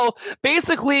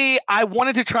basically, I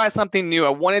wanted to try something new. I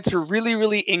wanted to really,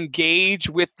 really engage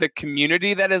with the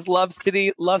community that is Love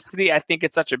City. Love City, I think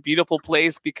it's such a beautiful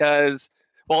place because,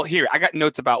 well, here, I got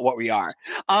notes about what we are.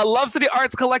 Love City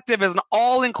Arts Collective is an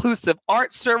all inclusive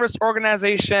art service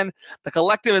organization. The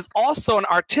collective is also an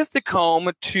artistic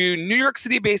home to New York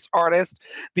City based artists.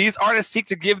 These artists seek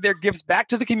to give their gifts back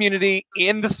to the community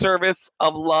in the service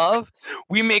of love.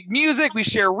 We make music, we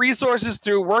share resources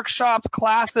through workshops,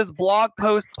 classes, blog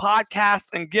posts, podcasts,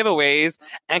 and giveaways,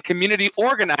 and community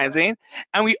organizing.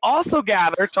 And we also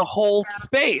gather to hold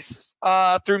space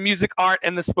through music, art,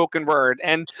 and the spoken word.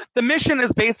 And the mission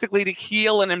is basically to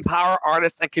heal and empower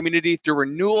artists and community through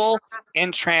renewal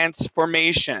and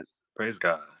transformation. Praise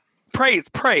God. Praise.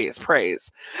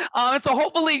 And so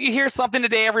hopefully you hear something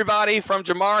today, everybody, from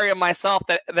Jamari and myself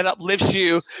that uplifts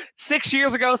you. 7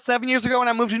 years ago, when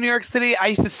I moved to New York City, I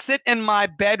used to sit in my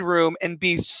bedroom and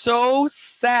be so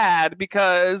sad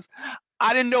because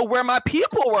I didn't know where my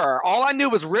people were. All I knew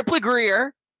was Ripley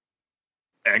Greer.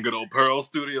 And good old Pearl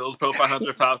Studios, Pearl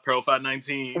 505, Pearl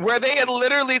 519. Where they had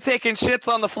literally taken shits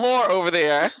on the floor over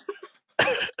there.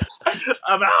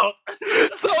 I'm out.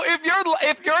 So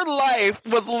if your life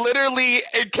was literally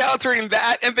encountering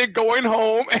that and then going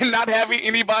home and not having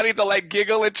anybody to like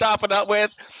giggle and chop it up with,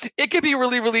 it could be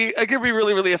really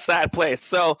a sad place.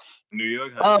 So New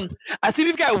York. I see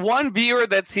we've got one viewer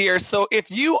that's here. So if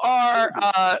you are,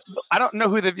 I don't know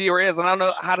who the viewer is and I don't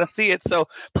know how to see it. So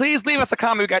please leave us a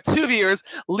comment. We've got 2 viewers.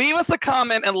 Leave us a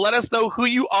comment and let us know who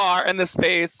you are in this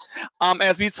space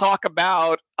as we talk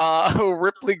about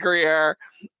Ripley Greer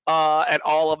and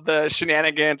all of the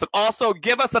shenanigans. And also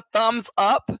give us a thumbs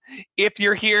up if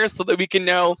you're here so that we can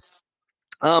know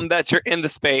that you're in the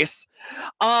space.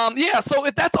 So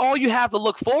if that's all you have to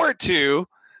look forward to,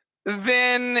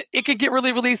 then it could get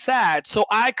really, really sad. So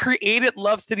I created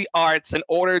Love City Arts in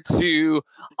order to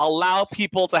allow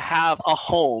people to have a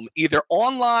home, either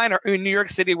online or in New York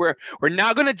City, where we're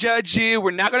not going to judge you.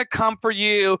 We're not going to come for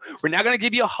you. We're not going to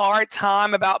give you a hard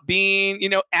time about being,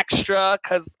 extra,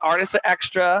 because artists are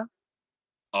extra.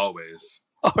 Always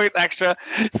extra.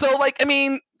 So,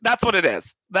 that's what it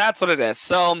is.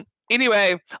 So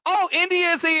anyway,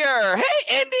 India's here. Hey,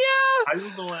 India. How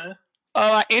you doing?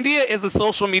 India is the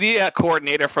social media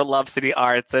coordinator for Love City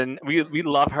Arts, and we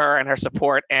love her and her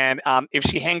support. And if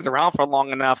she hangs around for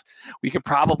long enough, we could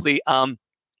probably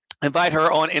invite her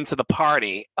on into the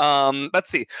party. Let's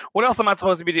see. What else am I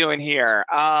supposed to be doing here?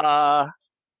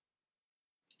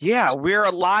 Yeah, we're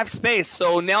a live space.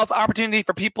 So now's the opportunity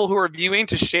for people who are viewing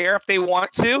to share if they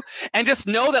want to. And just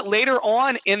know that later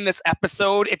on in this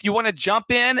episode, if you want to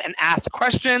jump in and ask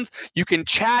questions, you can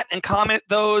chat and comment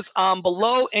those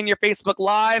below in your Facebook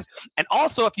Live. And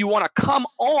also, if you want to come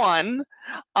on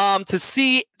to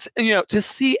see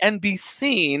and be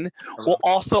seen, we'll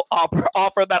also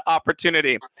offer that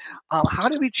opportunity. How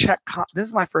do we check? This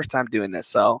is my first time doing this.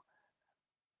 So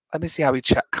let me see how we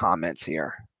check comments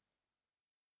here.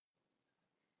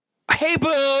 Hey, boo.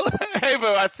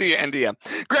 I see you, India.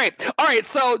 Great. All right.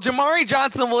 So Jamari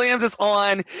Johnson Williams is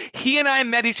on. He and I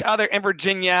met each other in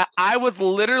Virginia. I was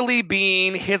literally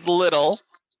being his little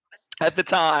at the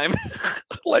time.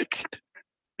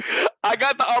 I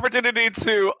got the opportunity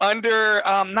to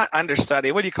not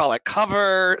understudy. What do you call it?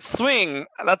 Cover, swing.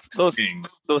 That's those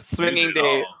swinging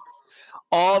days.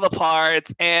 All the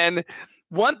parts. And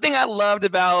one thing I loved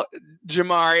about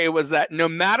Jamari was that no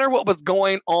matter what was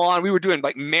going on, we were doing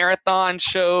like marathon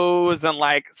shows and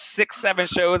like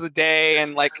 6-7 shows a day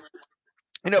and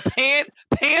paying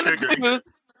the dues.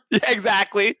 Yeah,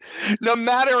 exactly. No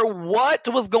matter what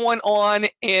was going on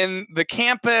in the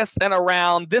campus and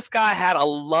around, this guy had a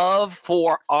love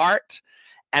for art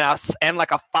and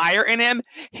like a fire in him.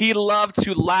 He loved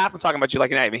to laugh. I'm talking about you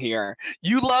like you're not even here.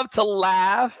 You love to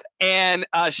laugh and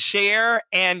share,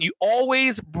 and you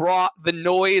always brought the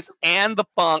noise and the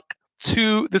funk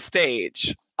to the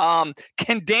stage.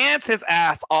 Can dance his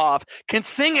ass off, can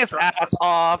sing his ass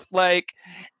off,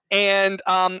 and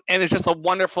it's just a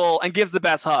wonderful and gives the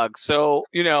best hug. So,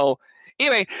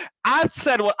 anyway, I've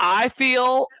said what I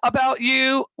feel about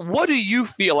you. What do you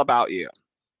feel about you?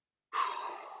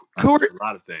 A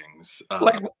lot of things.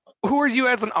 Who are you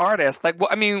as an artist?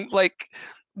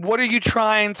 What are you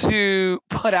trying to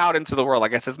put out into the world? I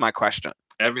guess is my question.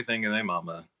 Everything in their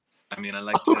mama. I mean, I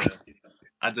like to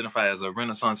identify as a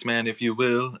Renaissance man, if you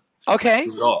will. Okay.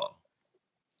 Do it all.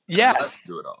 Yeah.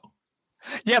 Do it all.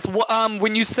 Yes.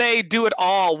 When you say do it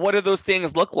all, what do those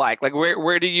things look like? Like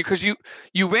where do you? Because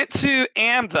you went to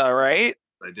AMDA, right?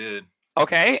 I did.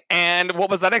 Okay. And what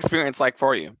was that experience like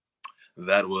for you?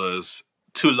 That was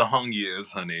 2 long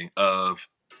years, honey, of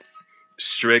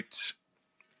strict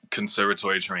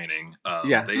conservatory training.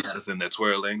 Yeah. They had us in there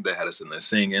twirling. They had us in there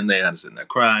singing. They had us in there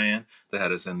crying. They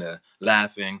had us in there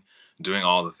laughing, doing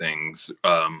all the things.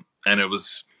 And it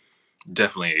was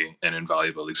definitely an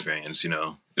invaluable experience.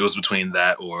 It was between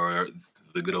that or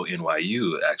the good old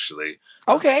NYU, actually.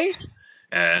 Okay.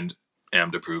 And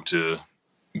AMDA proved to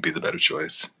be the better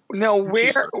choice. No,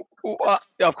 where?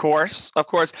 Of course.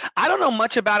 I don't know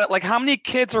much about it. Like, how many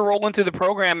kids are rolling through the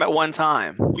program at one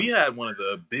time? We had one of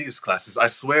the biggest classes. I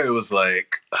swear it was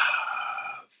like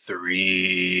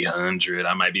 300.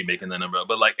 I might be making that number up,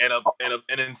 but like an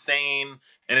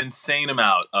insane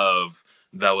amount of.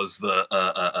 That was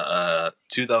the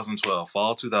 2012,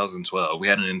 fall 2012. We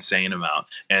had an insane amount,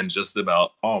 and just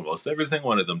about almost every single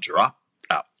one of them dropped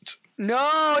out.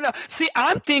 No. See,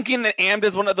 I'm thinking that AMDA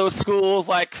is one of those schools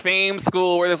like Fame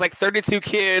School where there's like 32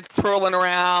 kids twirling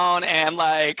around and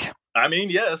like. I mean,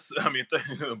 yes. I mean,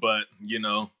 but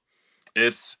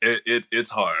it's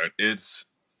hard. It's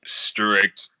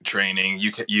strict training.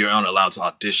 You aren't allowed to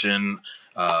audition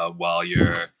while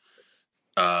you're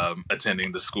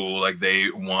attending the school. Like they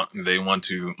want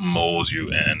to mold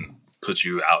you and put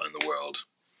you out in the world.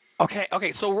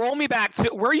 Okay. So roll me back to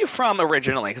where are you from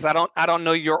originally? Because I don't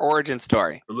know your origin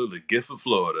story. Absolutely, Gifford,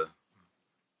 Florida.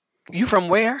 You from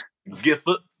where?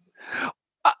 Gifford.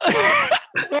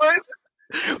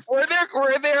 Were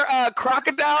there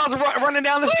crocodiles running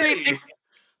down the street?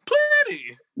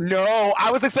 Plenty. No,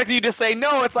 I was expecting you to say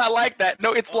no. It's not like that.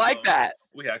 No, it's like that.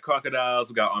 We got crocodiles.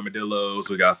 We got armadillos.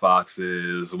 We got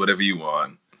foxes. Whatever you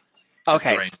want.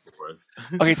 Okay.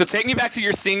 Okay. So take me back to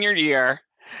your senior year.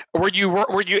 Were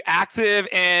you active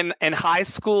in high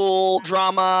school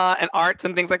drama and arts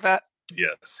and things like that?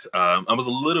 Yes. I was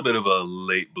a little bit of a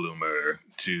late bloomer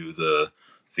to the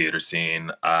theater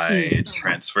scene. I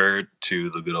transferred to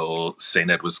the good old St.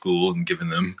 Edward School and giving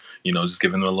them a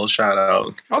little shout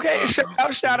out. Okay,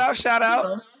 shout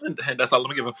out. And that's all I'm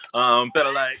gonna give them.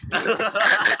 Better like.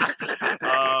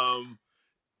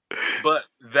 But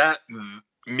that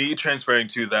me transferring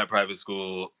to that private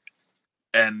school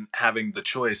and having the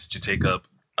choice to take up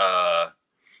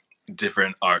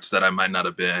different arts that I might not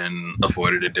have been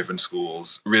afforded at different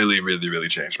schools really, really, really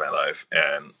changed my life.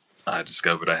 And I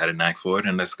discovered I had a knack for it,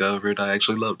 and discovered I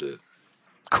actually loved it.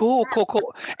 Cool.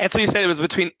 And so you said it was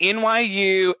between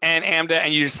NYU and AMDA,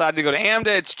 and you decided to go to AMDA.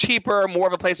 It's cheaper, more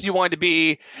of a place you wanted to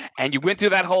be, and you went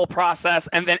through that whole process.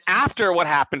 And then after, what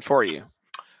happened for you?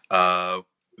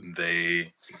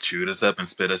 They chewed us up and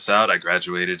spit us out. I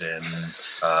graduated in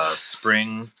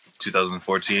spring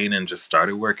 2014 and just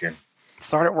started working.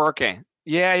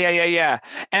 Yeah.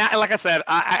 And like I said,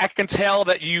 I can tell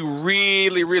that you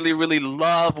really, really, really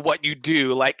love what you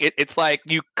do. Like it's like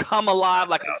you come alive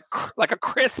like a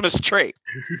Christmas tree.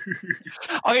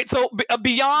 Okay, so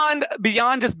beyond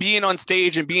just being on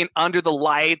stage and being under the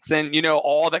lights and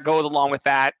all that goes along with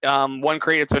that, one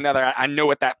creative to another, I know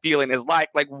what that feeling is like.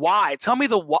 Like why? Tell me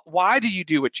why do you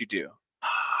do what you do?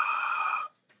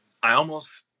 I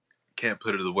almost can't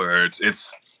put it into words.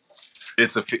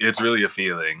 It's really a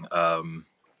feeling. And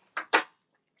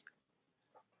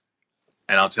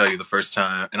I'll tell you the first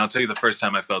time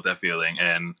I felt that feeling,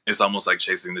 and it's almost like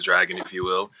chasing the dragon, if you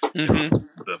will.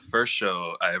 Mm-hmm. The first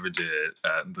show I ever did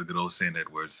at the good old St.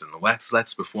 Edward's in the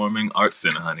Waxlax Performing Arts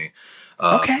Center, honey.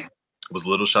 Was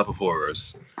Little Shop of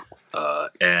Horrors.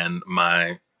 And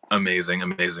my amazing,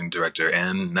 amazing director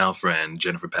and now friend,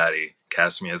 Jennifer Patty,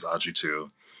 cast me as Audrey 2.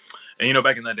 And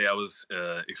back in that day, I was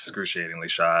excruciatingly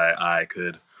shy. I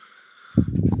could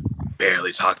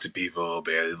barely talk to people,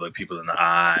 barely look people in the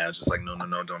eye. I was just like, no,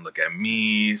 don't look at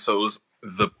me. So it was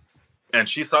and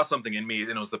she saw something in me,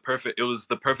 and it was the perfect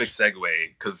segue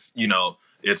because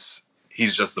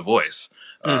he's just the voice,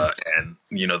 and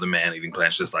the man eating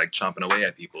plants just like chomping away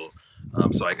at people.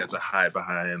 So I got to hide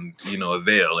behind a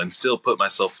veil and still put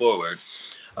myself forward.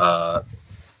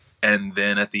 And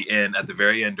then at the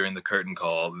very end, during the curtain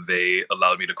call, they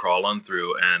allowed me to crawl on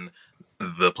through, and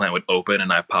the plant would open,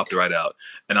 and I popped right out.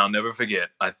 And I'll never forget.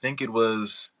 I think it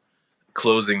was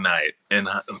closing night,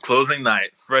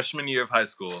 freshman year of high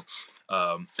school.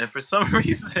 And for some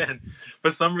reason,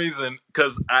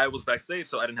 because I was backstage,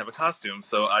 so I didn't have a costume,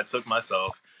 so I took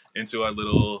myself into our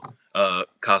little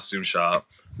costume shop,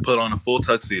 put on a full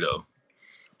tuxedo.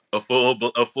 A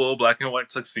full black and white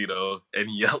tuxedo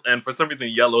and for some reason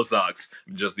yellow socks,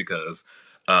 just because.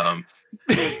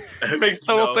 Makes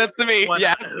total sense to me.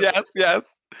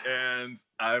 Yes. And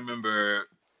I remember,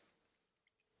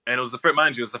 and it was the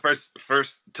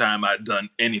first time I'd done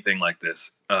anything like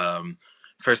this.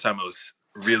 First time I was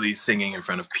really singing in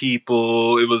front of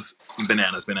people. It was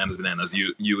bananas.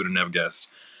 You would have never guessed.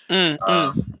 And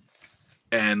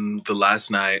the last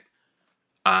night,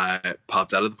 I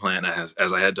popped out of the plant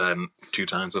as I had done 2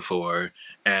 times before,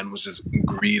 and was just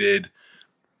greeted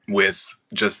with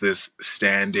just this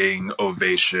standing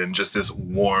ovation, just this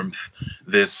warmth,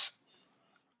 this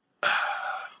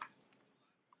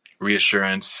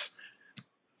reassurance,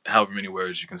 however many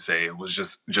words you can say. It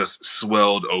was just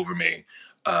swelled over me,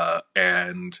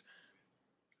 and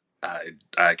I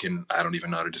don't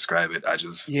even know how to describe it. I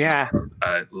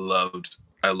loved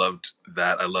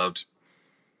that. I loved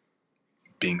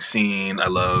being seen. I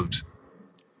loved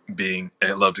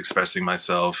expressing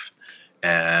myself,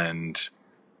 and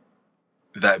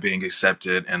that being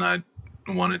accepted, and I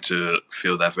wanted to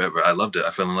feel that forever. I loved it.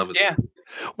 I fell in love with it.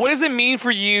 What does it mean for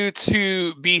you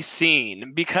to be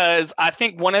seen? Because I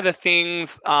think one of the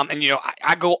things, and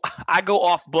I go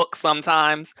off book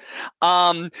sometimes.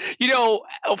 Um,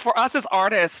 for us as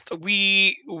artists,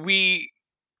 we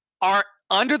are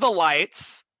under the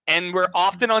lights, and we're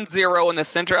often on zero in the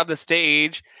center of the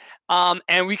stage,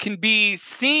 and we can be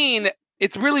seen.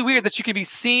 It's really weird that you can be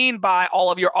seen by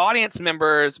all of your audience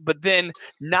members, but then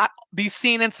not be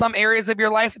seen in some areas of your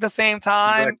life at the same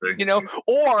time. Exactly.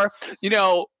 Or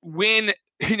when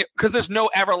because there's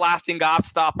no everlasting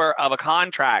gobstopper of a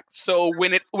contract. So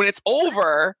when it's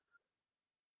over,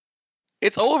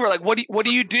 it's over. Like what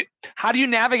do you do? How do you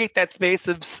navigate that space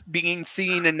of being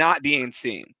seen and not being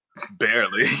seen?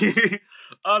 Barely.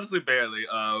 Honestly, barely.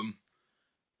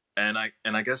 And I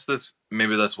guess that's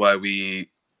why we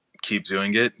keep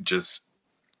doing it, just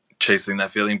chasing that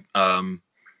feeling. But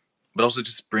also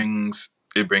just brings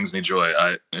me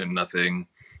joy. And nothing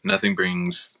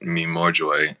brings me more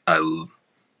joy. I don't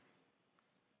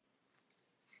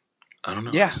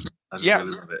know. Yeah. I just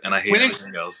really love it, and I hate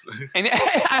everything else. And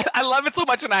I love it so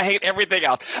much, and I hate everything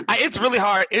else. It's really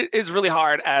hard. It is really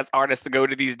hard as artists to go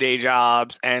to these day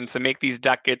jobs and to make these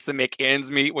ducats and make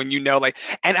ends meet when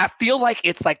and I feel like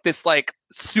it's like this like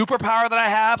superpower that I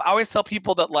have. I always tell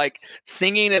people that like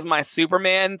singing is my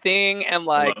Superman thing, and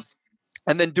like. Hello.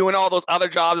 And then doing all those other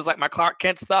jobs is like my Clark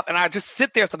Kent stuff. And I just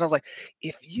sit there sometimes like,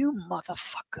 if you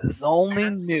motherfuckers only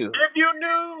knew. If you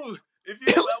knew I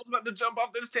was about to jump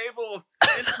off this table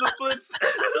into the splits.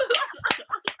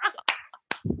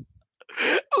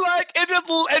 Like it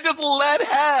just let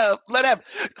have.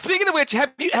 Speaking of which,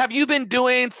 have you been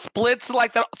doing splits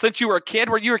like that since you were a kid?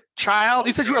 Were you a child?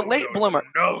 You said you were a late bloomer.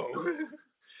 No.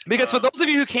 Because for those of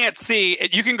you who can't see,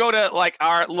 you can go to like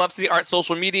our Love City Art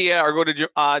social media or go to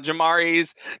Jamari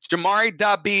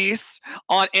Dabis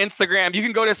on Instagram. You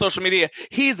can go to social media.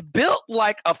 He's built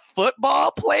like a football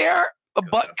player,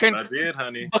 but I did,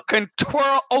 honey. But can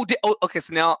twirl. Okay.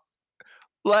 So now,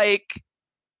 like,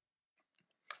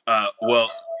 well,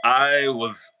 I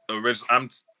was originally.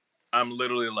 I'm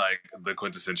literally like the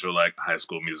quintessential like High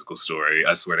School Musical story.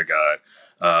 I swear to God.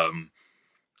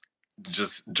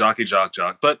 Just jockey, jock.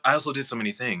 But I also did so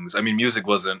many things. I mean, music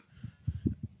wasn't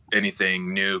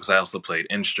anything new because I also played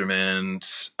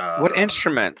instruments. What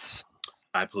instruments?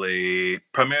 I played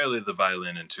primarily the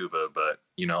violin and tuba, but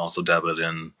also dabbled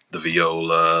in the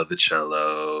viola, the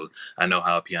cello. I know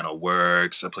how a piano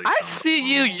works. I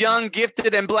see you, young,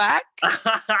 gifted, and black.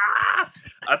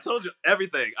 I told you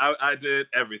everything. I did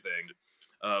everything.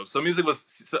 So music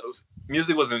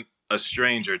wasn't a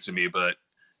stranger to me, but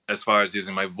as far as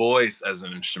using my voice as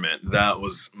an instrument,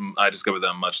 I discovered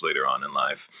that much later on in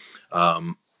life.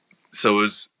 So it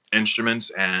was instruments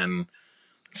and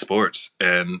sports,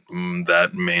 and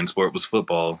that main sport was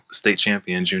football. State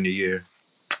champion junior year.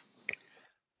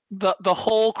 The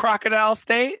whole Crocodile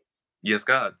State? Yes,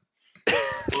 God.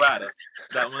 Right.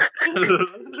 That one.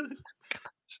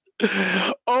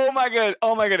 Oh my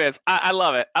goodness. I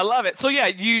love it. So yeah,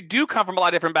 you do come from a lot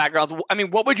of different backgrounds. I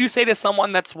mean, what would you say to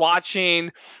someone that's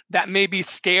watching that may be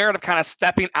scared of kind of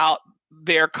stepping out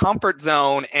their comfort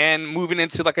zone and moving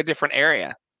into like a different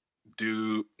area?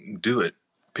 Do it.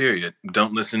 Period.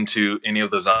 Don't listen to any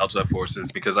of those outside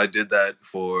forces, because I did that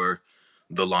for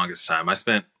the longest time. I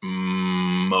spent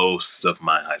most of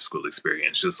my high school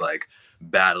experience just like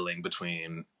battling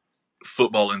between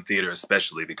football and theater,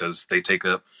 especially because they take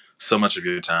up so much of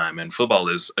your time, and football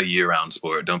is a year-round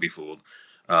sport. Don't be fooled.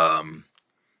 And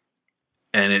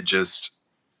it just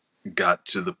got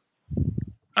to the.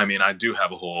 I mean, I do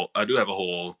have a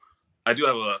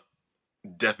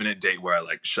definite date where I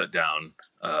like shut down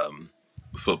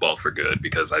football for good,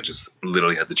 because I just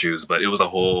literally had to choose. But it was a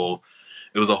whole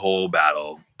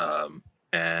battle,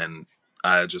 and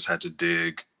I just had to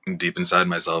dig deep inside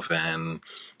myself and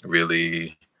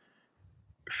really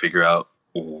figure out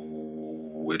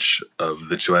which of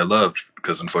the two I loved,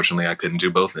 because unfortunately I couldn't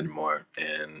do both anymore,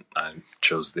 and I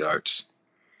chose the arts.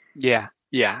 Yeah.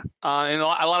 Yeah, and a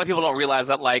lot of people don't realize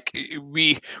that like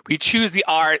we choose the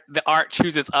art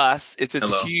chooses us. It's this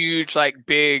Hello. huge like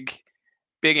big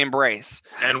embrace.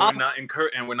 And we're not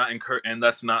and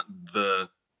that's not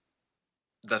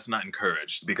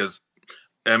encouraged because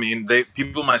I mean,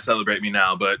 people might celebrate me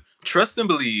now, but trust and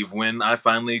believe when I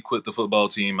finally quit the football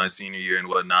team my senior year and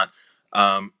whatnot,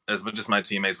 as much as my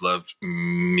teammates loved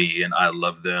me and I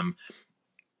loved them,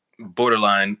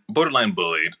 borderline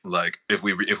bullied. Like if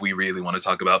we really want to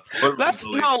talk about borderline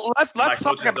bullied, my Let's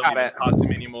talk coaches don't about even it. talk to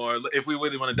me anymore. If we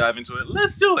really want to dive into it,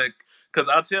 let's do it. Because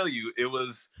I'll tell you, it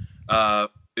was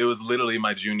literally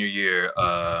my junior year.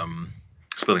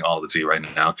 Spilling all the tea right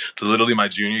now. So literally my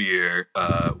junior year,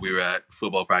 we were at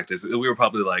football practice. We were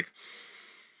probably like,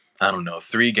 I don't know,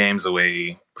 3 games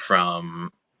away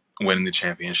from winning the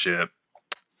championship.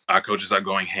 Our coaches are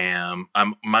going ham.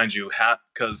 Mind you,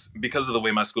 because of the way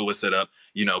my school was set up,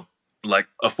 you know, like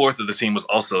a fourth of the team was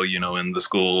also, you know, in the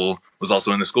school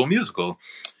musical,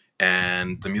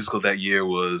 and the musical that year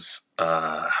was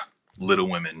Little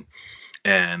Women.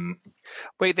 And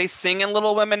wait, they sing in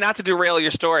Little Women. Not to derail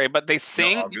your story, but they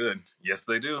sing. No, all good. Yes,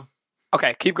 they do.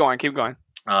 Okay, keep going.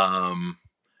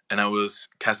 And I was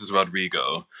Cassis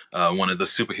Rodrigo, one of the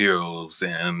superheroes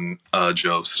in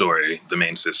Joe's story, the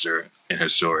main sister in her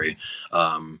story.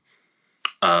 You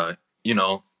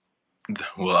know,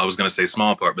 well, I was going to say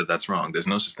small part, but that's wrong. There's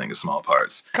no such thing as small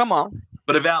parts. Come on.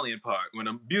 But a valiant part, with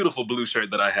a beautiful blue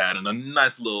shirt that I had and a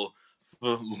nice little,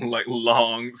 like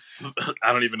long,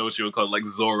 I don't even know what you would call it, like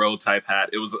Zorro type hat.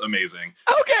 It was amazing.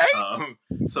 Okay.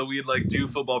 So we'd like do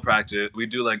football practice. We'd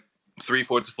do like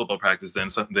 3/4 of football practice. Then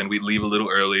we'd leave a little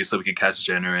early so we could catch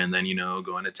dinner and then, you know,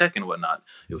 go into tech and whatnot.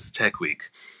 It was tech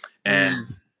week.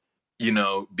 And, you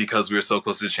know, because we were so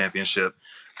close to the championship,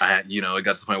 I had, you know, it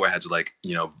got to the point where I had to like,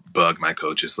 you know, bug my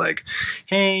coaches like,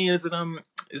 hey, is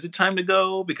it time to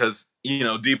go? Because, you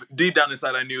know, deep down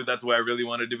inside, I knew that's where I really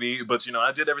wanted to be. But, you know,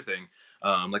 I did everything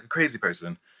like a crazy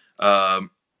person.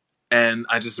 And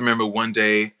I just remember one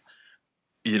day,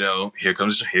 you know, here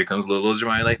comes little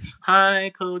Jeremiah, like,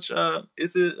 hi, coach,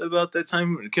 is it about that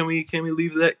time? Can we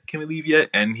leave yet?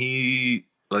 And he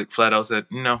like flat out said,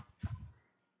 no.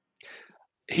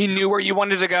 He knew where you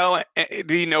wanted to go. Did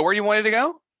he know where you wanted to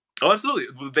go? Oh,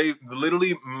 absolutely. They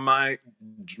literally, my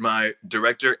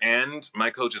director and my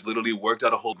coaches literally worked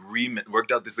out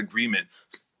this agreement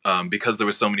because there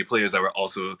were so many players that were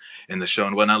also in the show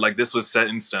and whatnot. Like this was set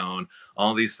in stone,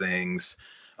 all these things.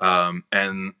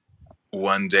 And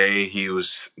one day he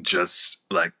was just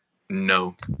like,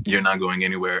 no, you're not going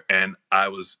anywhere. And I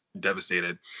was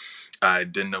devastated. I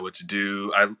didn't know what to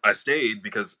do. I stayed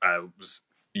because I was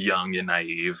young and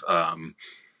naive.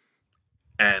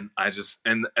 And I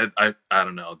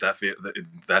don't know,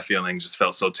 that feeling just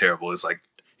felt so terrible. It's like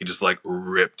he just like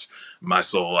ripped my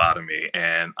soul out of me,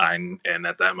 and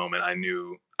at that moment I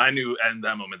knew in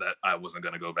that moment that I wasn't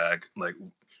gonna go back. Like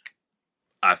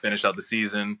I finished out the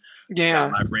season,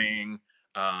 got my ring,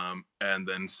 and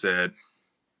then said,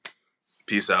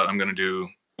 "Peace out. I'm gonna do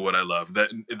what I love."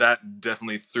 That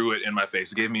definitely threw it in my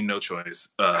face. It gave me no choice.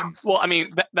 Well, I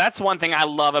mean, that's one thing I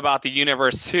love about the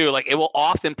universe too. Like, it will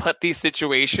often put these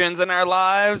situations in our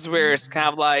lives where it's kind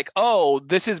of like, oh,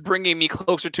 this is bringing me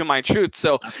closer to my truth.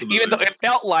 So absolutely. Even though it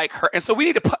felt like her, and so we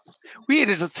need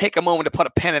to just take a moment to put a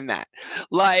pin in that.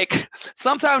 Like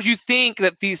sometimes you think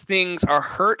that these things are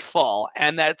hurtful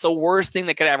and that's the worst thing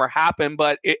that could ever happen,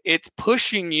 but it's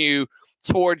pushing you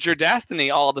towards your destiny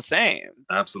all the same.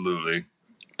 Absolutely.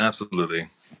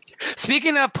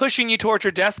 Speaking of pushing you towards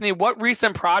your destiny, what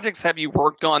recent projects have you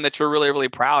worked on that you're really, really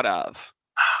proud of?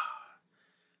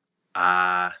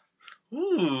 I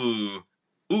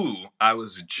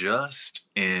was just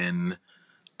in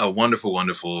a wonderful,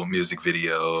 wonderful music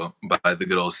video by the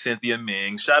good old Cynthia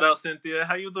Ming. Shout out, Cynthia.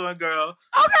 How you doing, girl?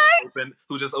 Okay.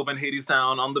 Who just opened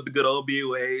Hadestown on the good old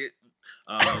BUA.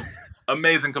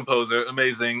 Amazing composer,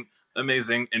 amazing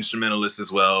instrumentalist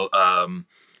as well.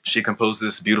 She composed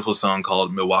this beautiful song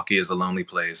called Milwaukee is a Lonely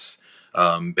Place,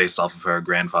 based off of her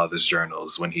grandfather's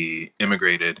journals when he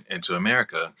immigrated into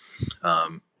America.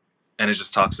 And it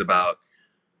just talks about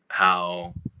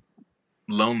how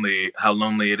lonely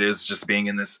it is just being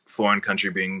in this foreign country,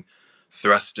 being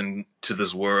thrust into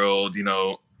this world, you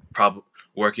know,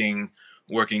 working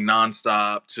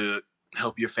nonstop to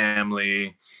help your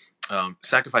family,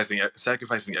 sacrificing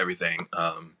everything,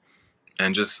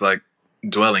 and just like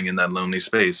dwelling in that lonely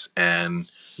space. And,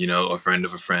 you know, a friend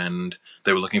of a friend,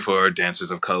 they were looking for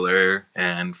dancers of color,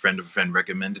 and friend of a friend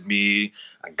recommended me.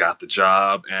 I got the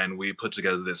job, and we put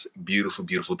together this beautiful,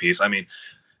 beautiful piece. I mean,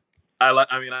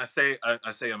 yes. See,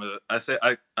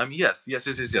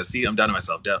 I'm down to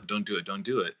myself. Don't do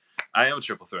it. I am a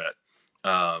triple threat.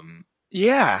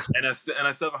 Yeah. And I still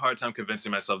have a hard time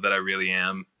convincing myself that I really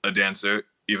am a dancer,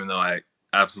 even though I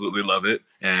absolutely love it.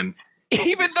 And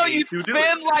even though you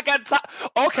spend like a time.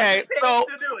 Okay, so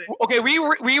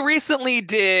we recently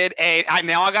did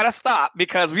now I gotta stop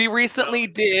because we recently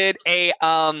did a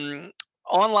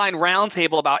online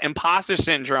roundtable about imposter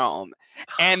syndrome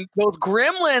and those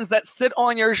gremlins that sit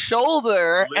on your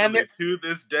shoulder. Literally, and to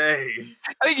this day,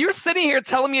 I mean, you're sitting here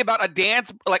telling me about a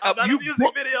dance, like about a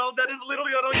music video that is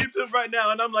literally on YouTube right now,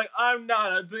 and I'm like, I'm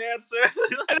not a dancer.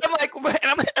 and I'm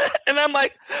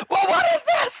like, well, what is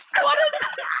this? What is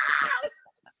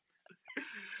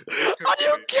Are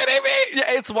you kidding me? Yeah,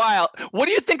 it's wild. What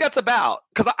do you think that's about?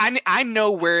 Because I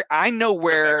know where.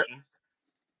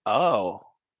 Oh,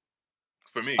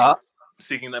 for me,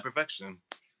 seeking that perfection.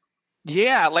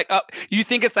 Yeah, like you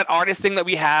think it's that artist thing that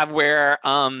we have where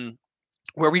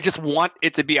we just want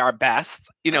it to be our best,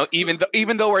 you know,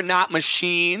 even though we're not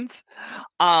machines.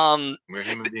 We're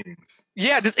human beings.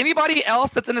 Yeah. Does anybody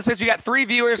else that's in this space? We got 3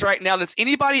 viewers right now. Does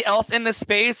anybody else in this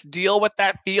space deal with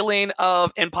that feeling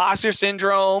of imposter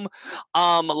syndrome?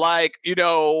 Like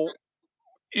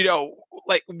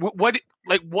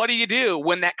what do you do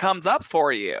when that comes up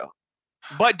for you?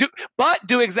 But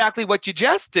do exactly what you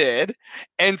just did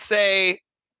and say,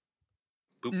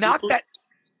 knock that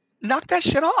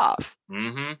shit off.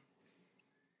 Mm-hmm.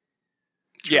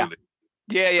 Yeah.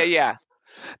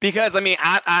 Because I mean,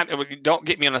 I don't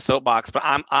get me on a soapbox, but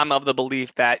I'm of the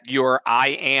belief that your I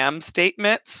am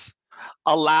statements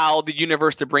allow the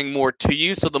universe to bring more to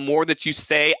you. So the more that you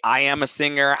say, I am a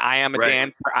singer, I am a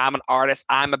dancer, I'm an artist,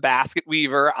 I'm a basket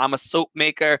weaver, I'm a soap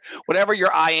maker, whatever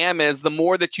your I am is, the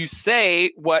more that you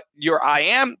say what your I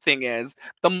am thing is,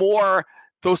 the more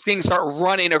those things start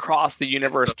running across the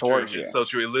universe towards you. It's so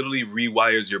true. It literally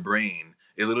rewires your brain.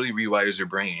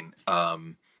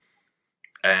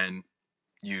 And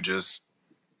you just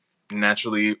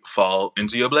naturally fall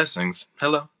into your blessings.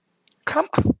 Hello. Come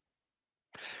on.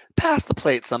 Pass the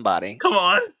plate, somebody. Come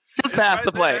on. Just pass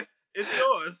the plate. It's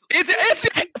yours. It's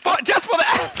just for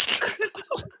that.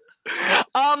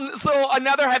 So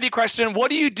another heavy question.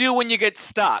 What do you do when you get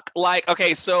stuck? Like,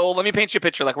 okay, so let me paint you a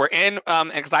picture. Like we're in,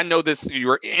 because I know this, you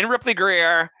were in Ripley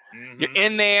Greer. Mm-hmm. You're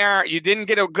in there. You didn't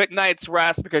get a good night's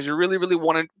rest because you really, really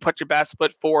want to put your best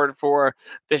foot forward for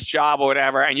this job or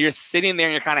whatever. And you're sitting there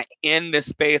and you're kind of in this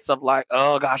space of like,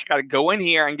 oh gosh, I got to go in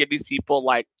here and get these people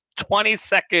like 20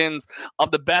 seconds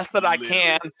of the best that I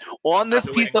can on this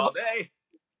piece of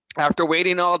after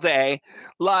waiting all day.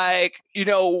 Like, you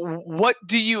know,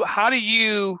 how do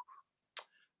you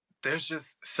there's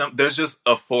just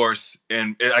a force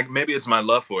in it, maybe it's my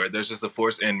love for it. There's just a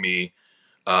force in me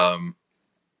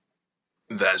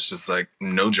that's just like,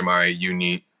 no, Jamari,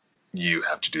 you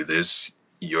have to do this.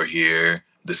 You're here.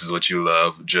 This is what you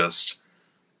love. Just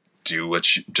do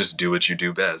what you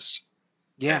do best.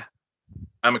 Yeah.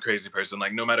 I'm a crazy person.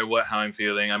 Like, no matter how I'm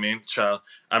feeling. I mean, child,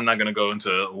 I'm not gonna go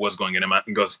into what's going on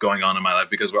in my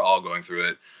life because we're all going through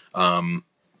it.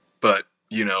 But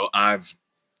you know, I've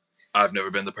never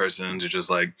been the person to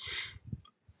just like.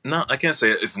 No, I can't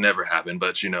say it's never happened,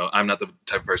 but you know, I'm not the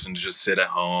type of person to just sit at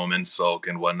home and sulk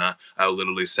and whatnot. I'll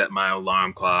literally set my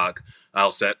alarm clock. I'll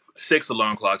set 6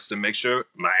 alarm clocks to make sure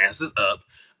my ass is up.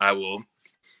 I will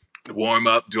warm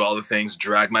up, do all the things,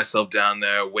 drag myself down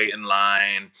there, wait in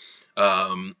line,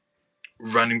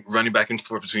 running back and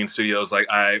forth between studios. Like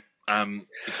I'm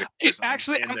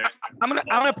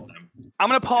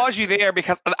gonna pause you there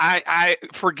because I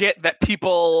forget that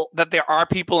there are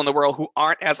people in the world who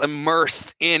aren't as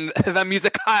immersed in the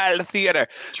musical theater.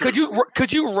 True.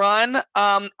 Could you run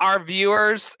our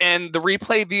viewers and the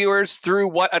replay viewers through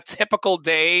what a typical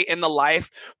day in the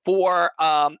life for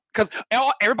because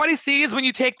everybody sees when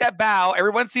you take that bow,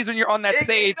 everyone sees when you're on that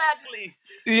stage. Exactly.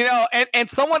 You know, and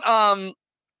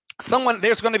someone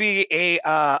there's going to be a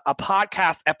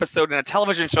podcast episode and a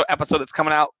television show episode that's going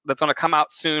to come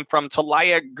out soon from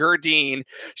Talia Gerdine.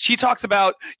 She talks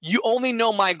about, you only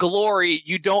know my glory,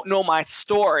 you don't know my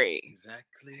story.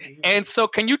 Exactly. And so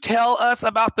can you tell us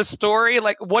about the story?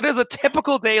 Like, what is a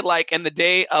typical day like in the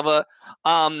day of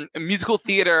a musical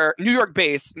theater, New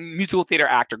York-based musical theater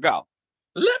actor? Go.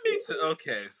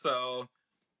 Okay, so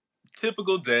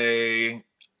typical day,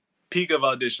 peak of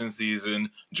audition season,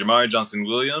 Jamari Johnson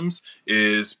Williams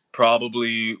is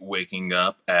probably waking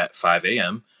up at 5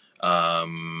 a.m.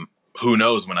 Who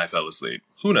knows when I fell asleep?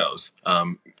 Who knows?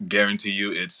 Guarantee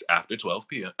you it's after 12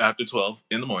 p.m. After 12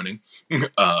 in the morning,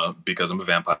 because I'm a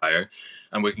vampire.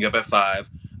 I'm waking up at 5.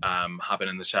 I'm hopping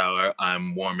in the shower.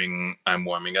 I'm warming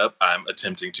up. I'm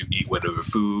attempting to eat whatever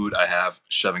food I have,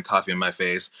 shoving coffee in my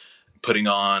face, putting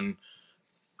on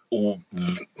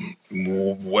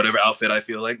whatever outfit I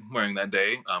feel like wearing that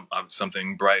day.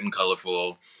 Something bright and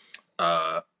colorful.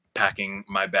 Packing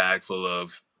my bag full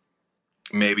of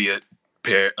maybe a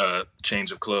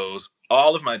change of clothes,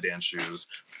 all of my dance shoes,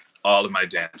 all of my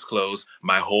dance clothes,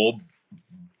 my whole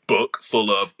book full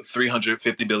of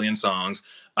 350 billion songs.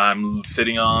 I'm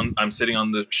sitting on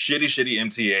the shitty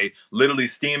MTA, literally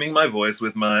steaming my voice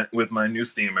with my new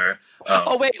steamer.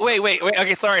 Wait.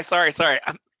 Okay, sorry.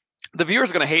 The viewers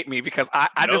are gonna hate me because I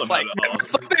no, just like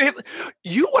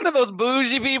you one of those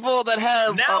bougie people that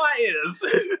has now I is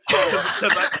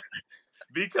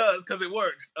because it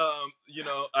works. Oh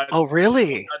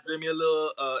really? I did me a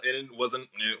little it wasn't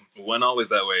always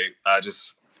that way.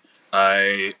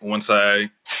 Once I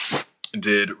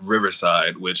did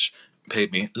Riverside, which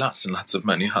paid me lots and lots of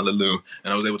money, hallelujah,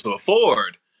 and I was able to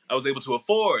afford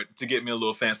to get me a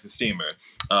little fancy steamer.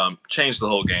 Changed the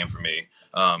whole game for me.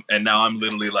 And now I'm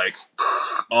literally like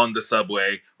on the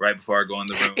subway right before I go in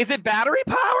the room. Is it battery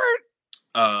powered?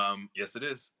 Yes, it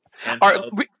is. All right,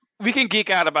 we can geek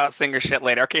out about singer shit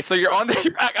later. Okay, so you're on the.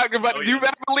 You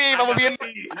better believe I'm gonna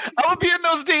be in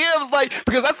those DMs, like,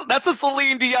 because that's a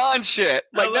Celine Dion shit.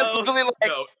 Like, hello? That's really like.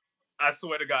 No, I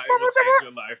swear to God, it will change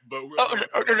your life. But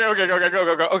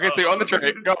Go. Okay, so you're on the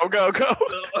train. Go.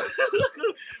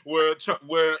 We're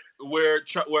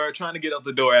trying to get out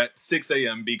the door at 6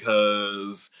 a.m.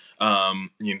 because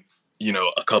you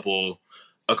know a couple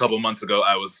months ago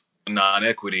I was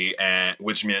non-equity, and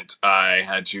which meant I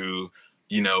had to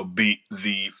beat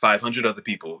the 500 other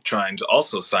people trying to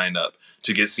also sign up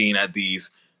to get seen at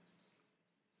these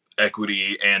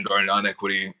equity and or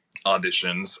non-equity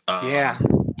auditions.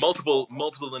 Multiple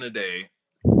in a day,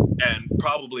 and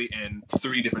probably in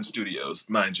 3 different studios,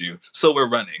 mind you. So we're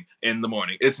running in the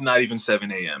morning. It's not even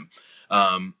 7 a.m.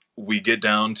 We get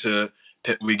down to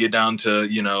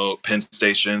Penn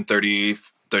Station 30,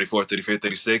 34, 35,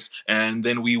 36, and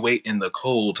then we wait in the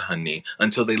cold, honey,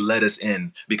 until they let us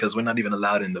in, because we're not even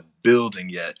allowed in the building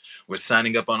yet. We're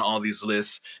signing up on all these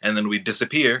lists, and then we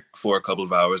disappear for a couple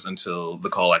of hours until the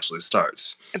call actually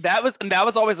starts. That was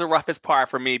always the roughest part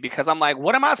for me, because I'm like,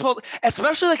 what am I supposed,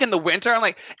 especially like in the winter, I'm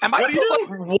like, am I supposed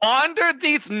to wander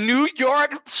these New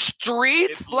York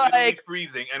streets? It's like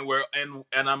freezing,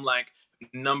 and I'm like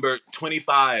number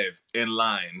 25 in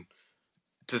line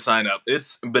to sign up.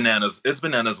 It's bananas.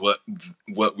 What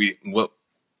we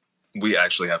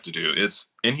actually have to do. It's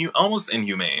almost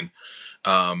inhumane.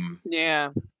 Yeah.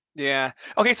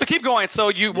 Okay, so keep going. So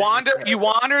you wander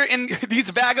in these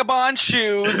vagabond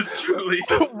shoes. Truly.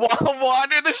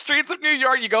 Wander the streets of New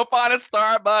York. You go find a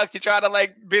Starbucks. You try to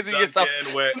like busy yourself.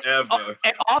 Wherever.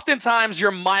 And oftentimes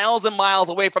you're miles and miles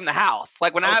away from the house.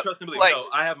 Like when trust me, no,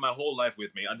 I have my whole life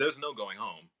with me. There's no going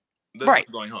home. There's no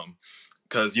going home.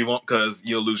 Because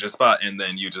you'll lose your spot, and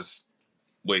then you just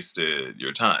wasted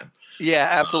your time. Yeah,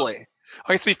 absolutely.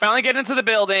 Okay, so you finally get into the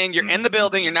building. You're in the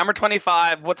building. You're number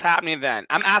 25. What's happening then?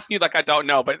 I'm asking you like I don't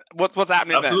know, but what's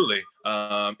happening Absolutely.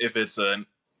 then? If it's an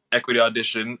equity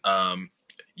audition,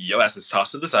 your ass is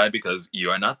tossed to the side because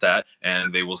you are not that,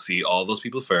 and they will see all those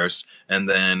people first. And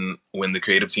then when the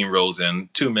creative team rolls in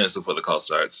 2 minutes before the call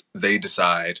starts, they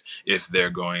decide if they're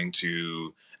going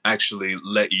to actually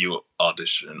let you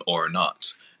audition or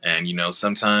not. And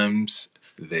sometimes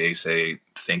they say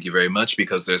thank you very much,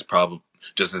 because there's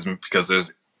just as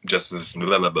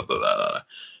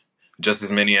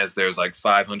many as there's like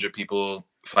 500 people,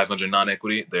 500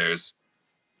 non-equity, there's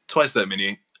twice that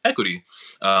many equity.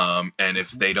 And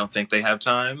if they don't think they have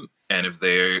time, and if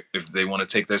they want to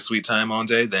take their sweet time all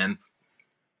day, then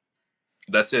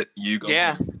that's it. You go.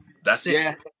 Yeah. That's it.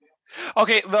 Yeah.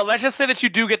 Okay, well, let's just say that you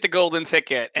do get the golden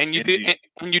ticket, and you do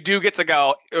get to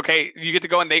go. Okay, you get to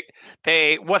go, and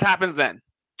they what happens then?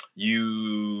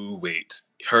 You wait.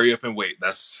 Hurry up and wait.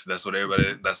 That's what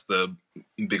everybody. That's the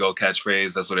big old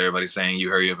catchphrase. That's what everybody's saying. You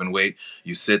hurry up and wait.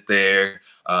 You sit there.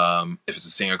 If it's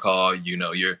a singer call,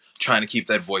 you're trying to keep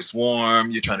that voice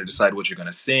warm. You're trying to decide what you're going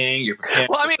to sing. You're preparing.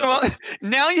 Well,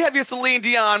 now you have your Celine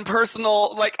Dion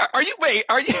personal. Like, are you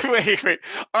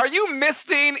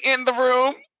misting in the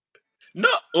room? No.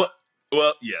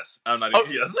 Well, yes. I'm not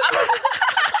even. Yes.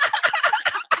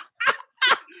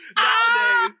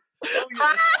 Nowadays. Oh,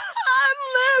 yes.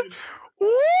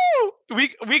 Woo!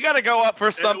 We gotta go up for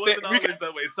something. It wasn't always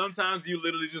that way. Sometimes it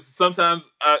literally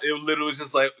was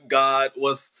just like, God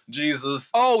was Jesus.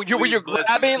 Oh, you're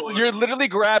literally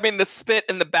grabbing the spit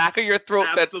in the back of your throat.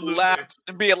 Absolutely. That's left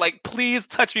to be like, please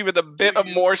touch me with a bit of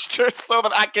moisture so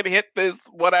that I can hit this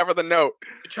whatever the note.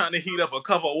 You're trying to heat up a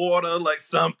cup of water, like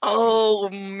something.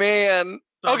 Oh man.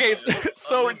 Okay,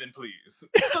 so lemon, please.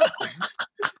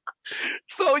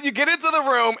 So you get into the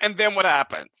room, and then what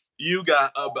happens? You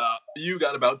got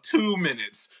about 2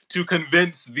 minutes to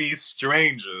convince these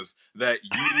strangers that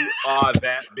you are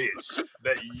that bitch,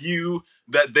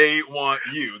 that they want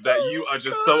you, that you are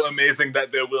just so amazing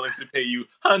that they're willing to pay you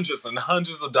hundreds and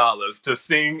hundreds of dollars to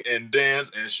sing and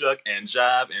dance and shuck and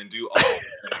jive and do all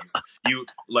the things.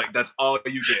 That's all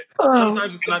you get.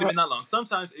 Sometimes it's not even that long.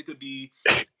 Sometimes it could be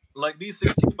like these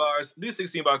 16 bars. These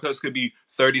 16-bar cuts could be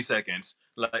 30 seconds.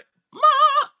 Like, ma,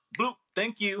 bloop,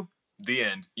 thank you. The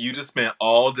end. You just spent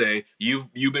all day.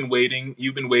 You've been waiting.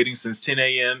 You've been waiting since 10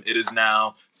 a.m. It is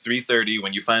now 3:30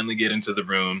 when you finally get into the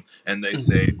room, and they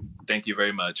say, "Thank you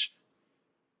very much."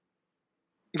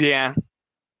 Yeah.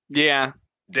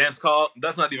 Dance call.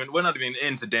 That's not even. We're not even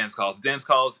into dance calls. Dance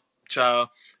calls, child.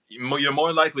 You're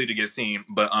more likely to get seen,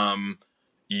 but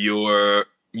you're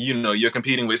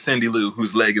competing with Cindy Lou,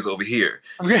 whose leg is over here.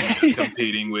 You're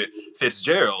competing with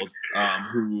Fitzgerald,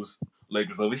 whose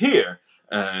leg is over here.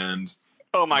 And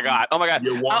oh my god!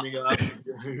 You're warming up.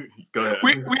 Go ahead. I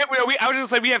was just gonna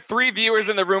say we have 3 viewers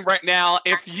in the room right now.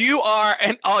 If you are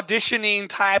an auditioning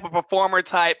type, a performer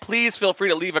type, please feel free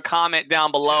to leave a comment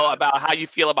down below about how you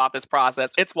feel about this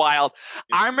process. It's wild.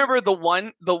 I remember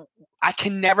I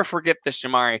can never forget this,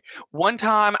 Jamari. One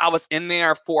time I was in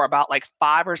there for about like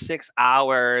 5 or 6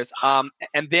 hours, and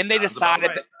then they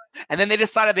decided. And then they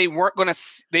decided they weren't going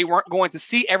to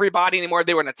see everybody anymore.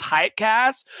 They were in a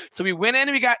typecast. So we went in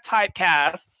and we got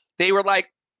typecast. They were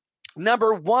like,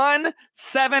 number 1,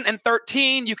 7, and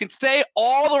 13. You can stay.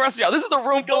 All the rest of y'all. This is a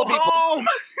room full of people. Home.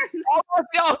 All of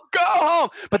y'all go home.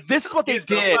 But this is what they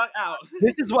did.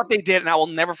 This is what they did, and I will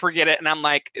never forget it. And I'm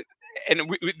like,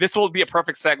 this will be a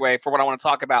perfect segue for what I want to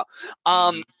talk about.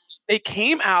 They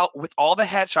came out with all the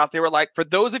headshots. They were like, for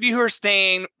those of you who are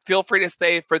staying, feel free to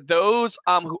stay. For those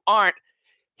who aren't,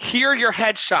 here are your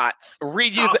headshots.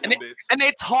 Reuse it. And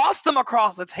they tossed them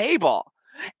across the table.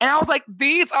 And I was like,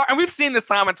 these are, and we've seen this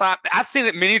time and time. I've seen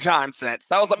it many times since.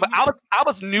 I was like, but I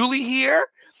was newly here,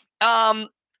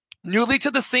 newly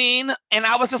to the scene, and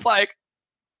I was just like,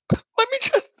 let me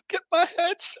just get my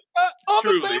headshot on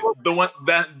Truly, the one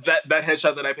that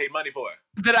headshot that I paid money for.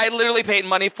 That I literally paid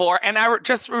money for, and I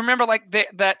just remember like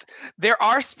that there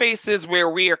are spaces where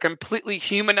we are completely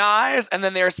humanized, and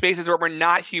then there are spaces where we're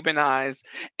not humanized.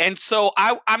 And so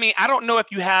I mean, I don't know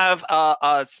if you have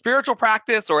a spiritual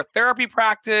practice or a therapy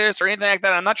practice or anything like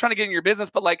that. I'm not trying to get in your business,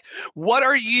 but like, what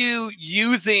are you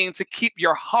using to keep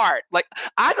your heart? Like,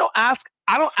 I don't ask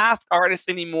artists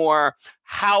anymore,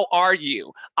 how are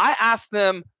you? I ask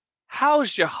them,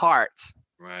 how's your heart?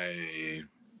 Right.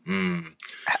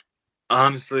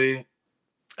 Honestly,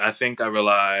 I think I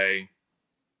rely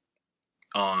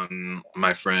on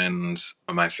my friends,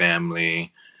 my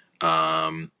family,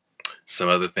 some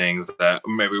other things that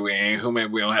maybe we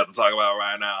don't have to talk about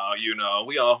right now. You know,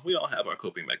 we all have our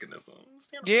coping mechanisms.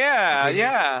 You know?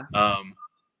 Yeah.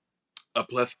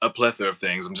 A plethora of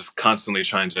things. I'm just constantly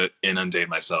trying to inundate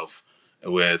myself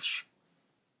with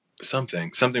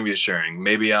something reassuring.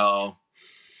 Maybe I'll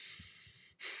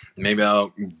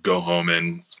go home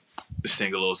and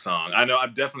sing a little song. I know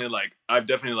I've definitely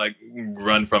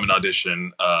run from an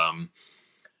audition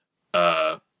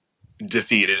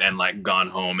defeated and like gone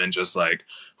home and just like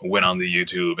went on the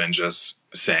YouTube and just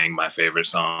sang my favorite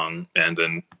song and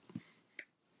then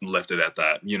left it at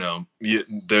that. You know,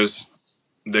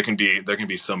 there can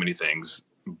be so many things,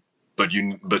 but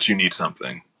you need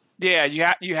something. Yeah,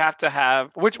 you have to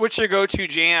have what's your go-to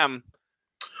jam?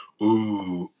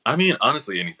 Ooh, I mean,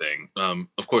 honestly, anything.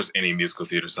 Of course, any musical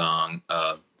theater song.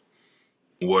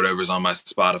 Whatever's on my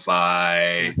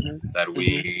Spotify that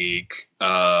week.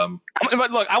 But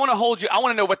look, I want to hold you. I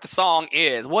want to know what the song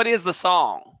is. What is the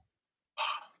song?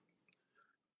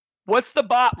 What's the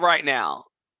bop right now?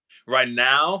 Right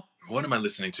now, what am I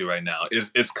listening to right now?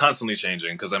 It's constantly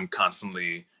changing because I'm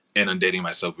constantly inundating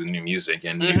myself with new music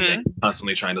and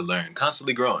constantly trying to learn,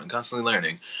 constantly growing, constantly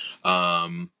learning.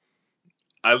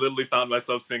 I literally found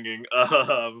myself singing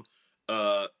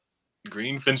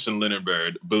Greenfinch and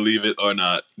Lindenbird, believe it or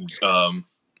not.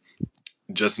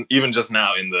 Just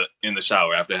now in the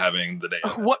shower after having the day.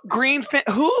 What Greenfinch?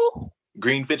 Who?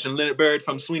 Greenfinch and Lindenbird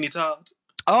from Sweeney Todd.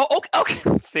 Oh, okay.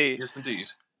 Let's see. Yes, indeed.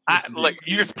 Look,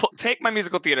 you just take my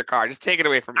musical theater card. Just take it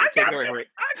away from me. Take it away from me.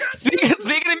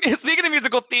 Speaking of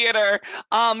musical theater,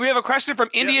 we have a question from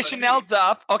India Chanel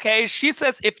Duff. Okay, she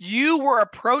says, if you were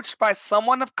approached by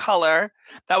someone of color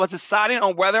that was deciding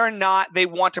on whether or not they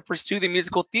want to pursue the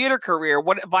musical theater career,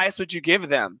 what advice would you give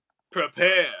them?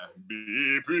 Prepare.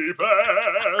 Be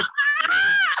prepared.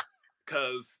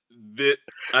 Because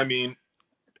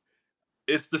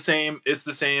it's the same. It's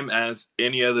the same as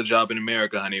any other job in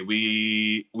America, honey.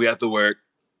 We have to work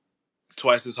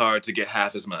twice as hard to get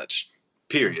half as much.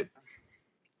 Period.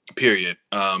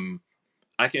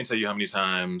 I can't tell you how many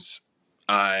times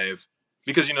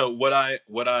because what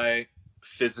I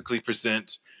physically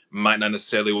present might not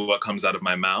necessarily what comes out of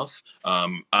my mouth.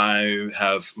 I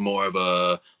have more of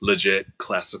a legit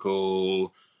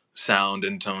classical sound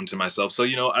and tone to myself. So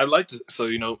I love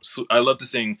to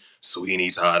sing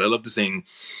Sweeney Todd. I love to sing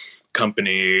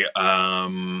Company.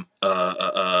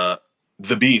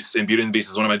 The Beast in Beauty and the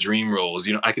Beast is one of my dream roles.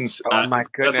 I can. Oh my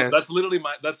goodness! That's literally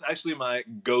that's actually my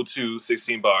go-to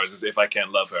 16 bars. Is if I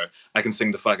can't love her, I can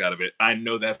sing the fuck out of it. I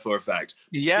know that for a fact.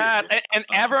 Yeah, and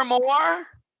Evermore.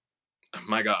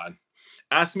 My God,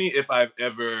 ask me if I've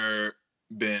ever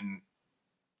been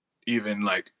even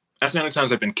like. Ask me how many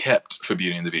times I've been kept for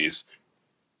Beauty and the Beast.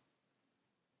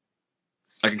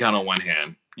 I can count on one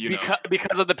hand. Because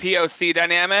of the POC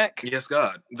dynamic. Yes,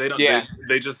 God, they don't. Yeah.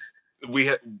 They just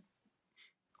we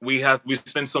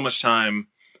spend so much time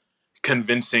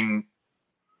convincing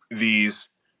these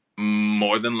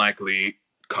more than likely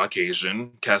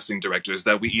Caucasian casting directors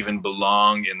that we even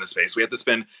belong in the space. We have to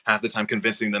spend half the time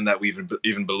convincing them that we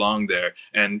even belong there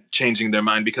and changing their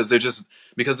mind because they're just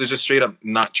straight up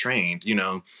not trained.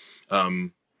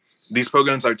 These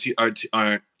programs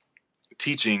aren't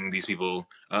teaching these people.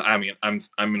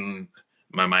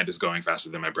 My mind is going faster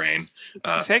than my brain.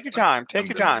 Take your time.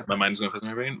 My mind is going faster than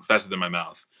my brain, faster than my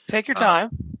mouth. Take your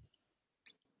time.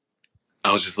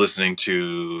 I was just listening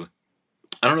to.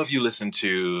 I don't know if you listened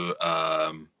to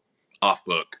Off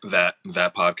Book, that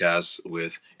podcast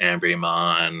with Amber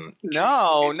Iman.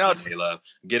 No.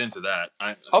 Get into that.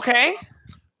 Okay.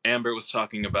 Amber was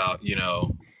talking about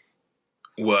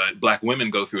what Black women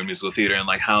go through in musical theater and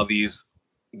like how these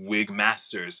wig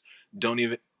masters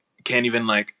can't even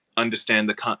like understand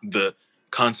the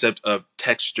concept of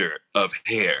texture of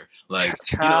hair. Like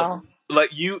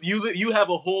you have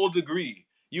a whole degree.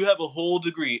 You have a whole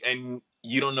degree and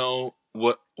you don't know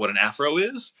what an afro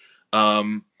is.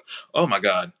 Oh my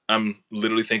God. I'm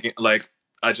literally thinking like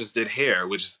I just did Hair,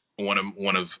 which is one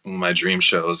of my dream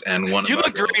shows, and you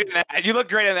look great in that. You look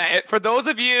great in that. For those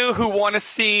of you who want to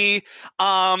see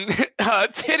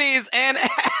titties and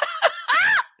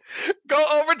go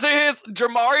over to his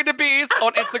Jamari the Beast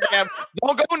on Instagram.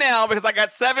 Don't go now because I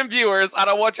got 7 viewers. I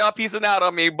don't want y'all piecing out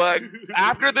on me. But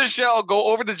after the show,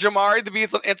 go over to Jamari the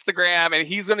Beast on Instagram, and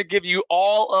he's going to give you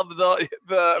all of the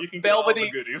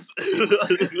velvety goodies.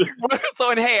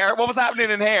 So in Hair, what was happening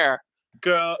in Hair?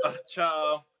 Girl,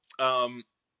 child.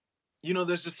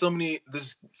 There's just so many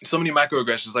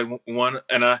microaggressions. Like one,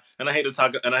 and I hate to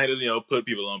talk, and I hate to put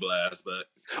people on blast, but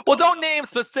don't name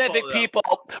specific people.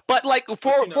 But like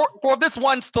for this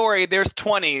one story, there's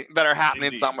 20 that are happening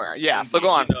Indeed. Somewhere. Yeah, Indeed. So go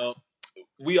on.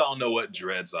 We all know what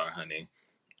dreads are, honey.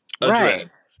 Right.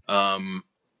 Dread.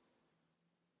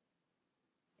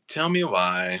 Tell me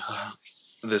why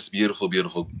this beautiful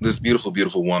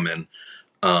woman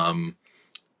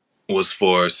was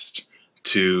forced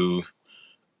to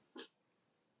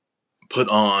put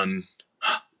on,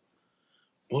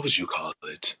 what would you call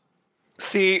it?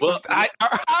 See, I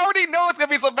already know it's gonna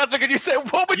be so bad because you said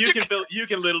what would you? You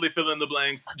can literally fill in the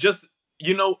blanks. Just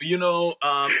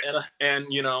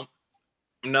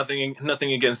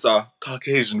nothing against our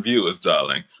Caucasian viewers,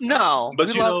 darling. No, but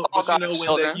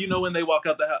when they walk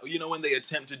out the house, when they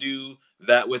attempt to do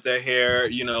that with their hair,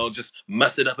 just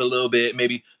muss it up a little bit,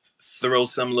 maybe throw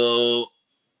some little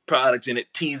product in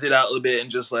it, tease it out a little bit, and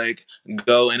just like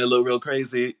go and it look real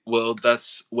crazy. Well,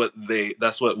 that's what they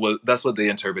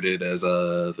interpreted as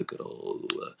the good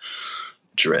old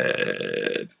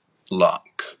dread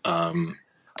lock.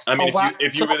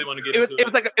 If you really want to get into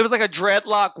it, it was like a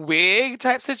dreadlock wig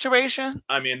type situation.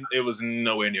 I mean, it was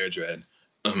nowhere near a dread.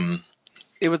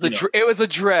 It was a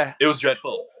dread. It was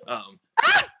dreadful.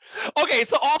 Okay,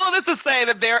 so all of this to say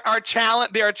that there are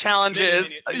challenges.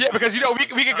 Yeah, because we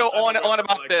could go on and on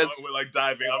about this. We're like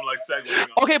diving. I'm like segueing.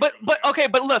 Okay,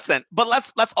 but listen. But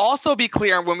let's also be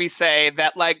clear when we say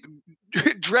that like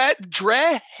dread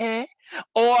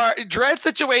or dread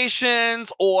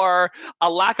situations or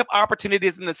a lack of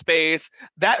opportunities in the space,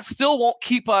 that still won't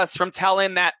keep us from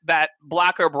telling that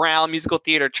Black or brown musical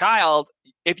theater child,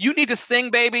 if you need to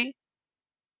sing, baby,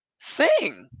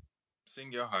 sing. Sing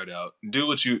your heart out. Do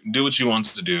what you want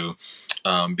to do,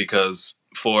 because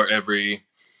for every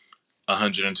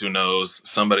 102 no's,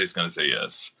 somebody's gonna say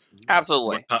yes.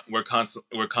 Absolutely. We're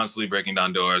constantly breaking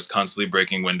down doors, constantly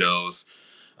breaking windows,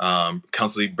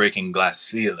 constantly breaking glass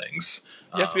ceilings.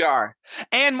 Yes, we are.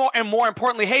 And more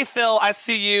importantly, hey Phil, I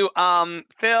see you.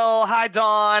 Phil, hi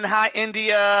Dawn, hi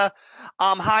India.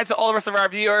 Hi to all the rest of our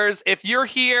viewers. If you're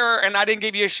here and I didn't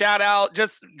give you a shout out,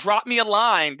 just drop me a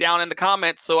line down in the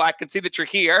comments so I can see that you're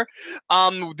here.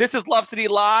 This is Love City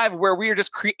Live, where we are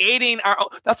just creating our own.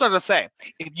 That's what I'm gonna say.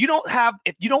 If you don't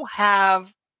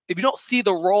see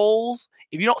the roles,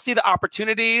 if you don't see the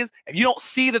opportunities, if you don't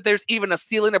see that there's even a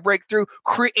ceiling to break through,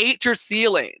 create your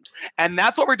ceilings. And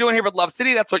that's what we're doing here with Love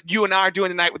City. That's what you and I are doing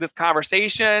tonight with this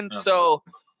conversation. So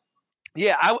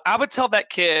yeah, I would tell that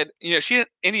kid,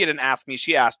 India didn't ask me,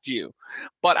 she asked you.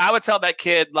 But I would tell that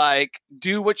kid, like,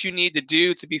 do what you need to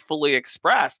do to be fully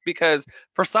expressed. Because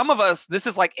for some of us, this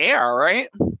is like air, right?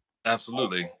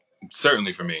 Absolutely.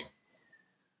 Certainly for me.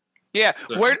 Yeah.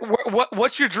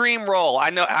 What's your dream role? I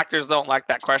know actors don't like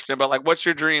that question, but like, what's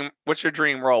your dream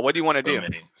role? What do you want to do?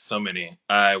 So many.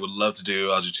 I would love to do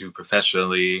Audrey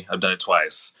professionally. I've done it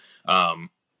twice.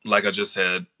 Like I just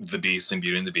said, The Beast and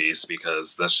Beauty and the Beast,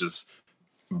 because that's just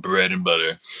bread and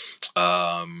butter.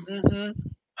 All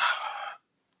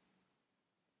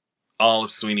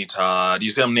of Sweeney Todd. You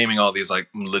see, I'm naming all these like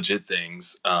legit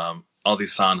things. All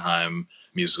these Sondheim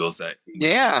musicals that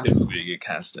typically get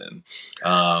cast in.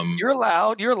 You're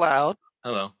loud. Hello.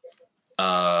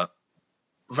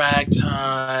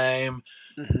 Ragtime,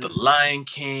 The Lion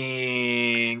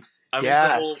King.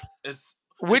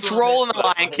 Which role in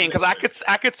The Lion King? Because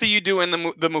I could see you doing the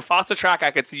Mufasa track.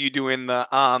 I could see you doing the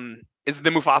is it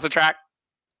the Mufasa track?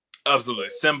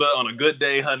 Absolutely, Simba on a good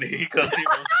day, honey. Because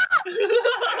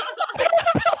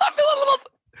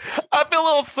I feel a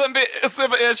little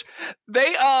Simba-ish.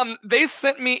 They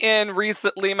sent me in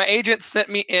recently. My agent sent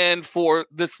me in for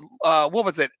this. What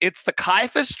was it? It's the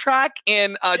Caiaphas track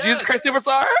in Jesus Christ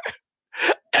Superstar.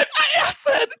 And I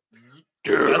said,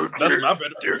 that's my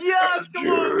better. Yes, come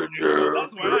on.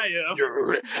 That's where I am.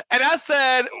 And I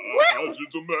said, I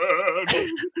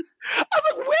was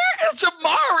like, where is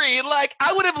Jamari? Like,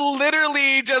 I would have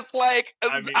literally just like.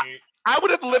 I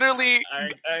would have literally. I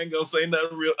ain't gonna say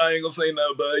nothing real. I ain't gonna say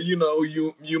nothing, but you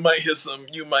might hear some.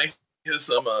 You might hear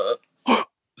some.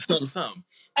 Some.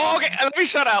 Oh, okay, let me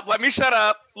shut up. This is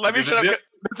a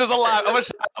lot. I'm gonna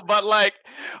shut up, but like,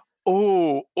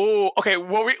 okay.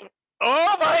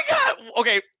 Oh my God.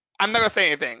 Okay, I'm not gonna say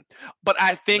anything, but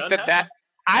I think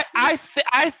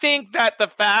I think that the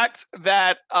fact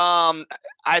that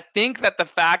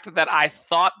I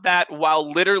thought that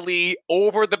while literally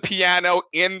over the piano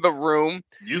in the room.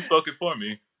 You spoke it for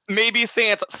me. Maybe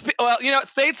saying, well,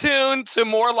 stay tuned to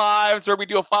more lives where we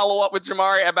do a follow up with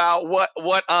Jamari about what.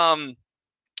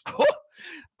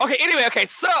 Okay. Anyway. Okay.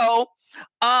 So,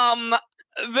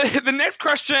 the next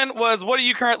question was, what are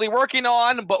you currently working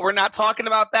on? But we're not talking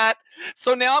about that.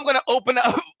 So now I'm going to open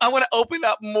up. I want to open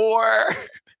up more.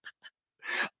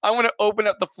 I want to open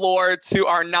up the floor to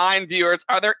our 9 viewers.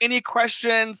 Are there any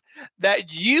questions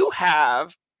that you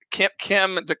have?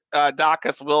 Kim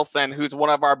Dacus Wilson, who's one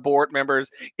of our board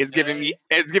members, is giving me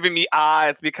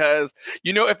eyes because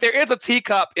if there is a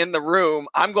teacup in the room,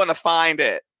 I'm going to find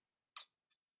it.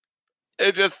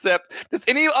 It just does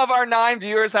any of our 9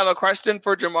 viewers have a question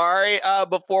for Jamari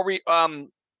before we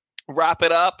wrap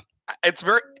it up? It's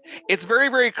very,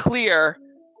 very clear.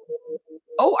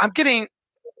 Oh, I'm getting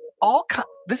all.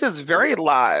 This is very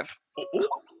live.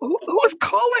 Who is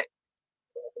calling?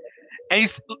 And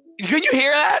can you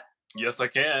hear that? Yes, I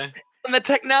can. And the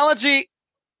technology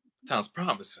sounds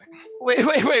promising.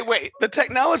 Wait. The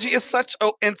technology is such.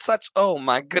 Oh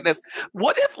my goodness.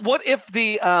 What if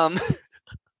the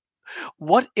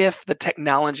what if the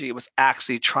technology was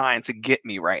actually trying to get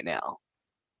me right now?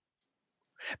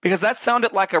 Because that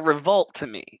sounded like a revolt to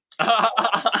me.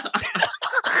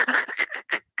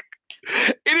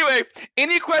 Anyway,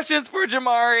 any questions for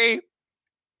Jamari?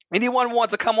 Anyone want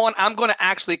to come on? I'm going to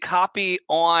actually copy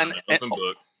on and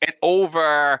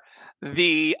over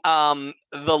the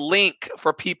link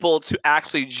for people to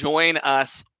actually join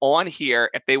us on here.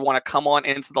 If they want to come on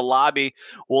into the lobby,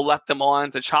 we'll let them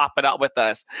on to chop it up with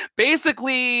us.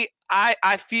 Basically,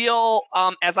 I feel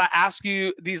as I ask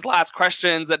you these last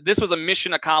questions that this was a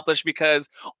mission accomplished because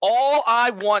all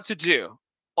I want to do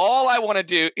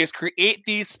is create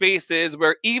these spaces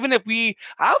where even if I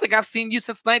don't think I've seen you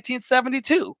since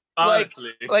 1972.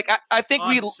 Honestly. I think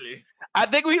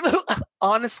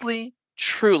honestly,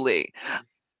 truly,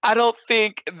 I don't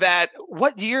think that.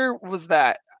 What year was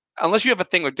that? Unless you have a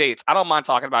thing with dates, I don't mind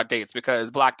talking about dates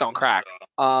because black don't crack.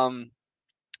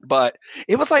 But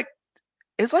it was like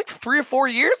 3 or 4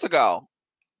 years ago.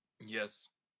 Yes.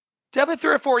 definitely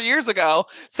 3 or 4 years ago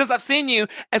since I've seen you.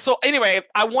 And so anyway,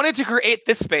 I wanted to create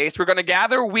this space. We're going to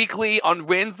gather weekly on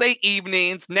Wednesday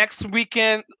evenings. Next week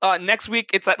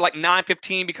it's at like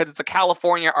 9:15 because it's a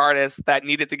California artist that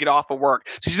needed to get off of work.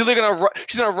 So she's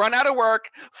gonna run out of work,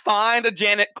 find a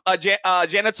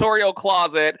janitorial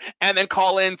closet, and then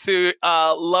call into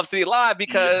Love City Live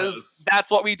because that's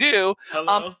what we do.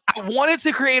 I wanted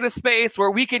to create a space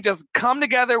where we can just come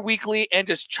together weekly and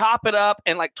just chop it up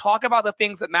and like talk about the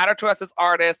things that matter to us as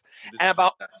artists and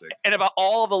about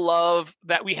all of the love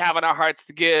that we have in our hearts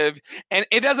to give. And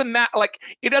it doesn't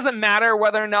matter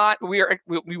whether or not we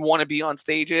want to be on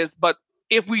stages, but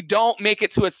if we don't make it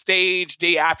to a stage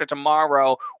day after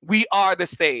tomorrow, we are the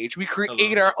stage. We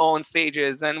create our own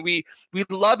stages, and we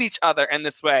love each other in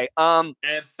this way. And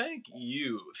thank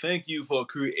you for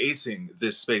creating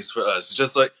this space for us.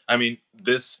 Just like, I mean,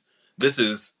 this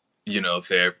is,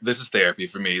 therapy. This is therapy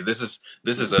for me. This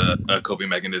is a coping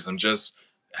mechanism. Just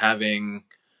having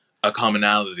a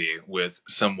commonality with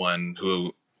someone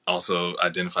who also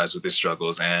identifies with his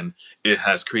struggles, and it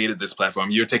has created this platform.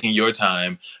 You're taking your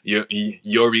time,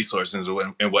 your resources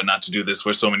and whatnot to do this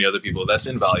for so many other people. That's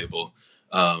invaluable.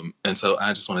 And so I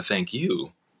just want to thank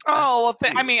you. Oh,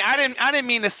 well, I mean, I didn't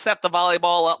mean to set the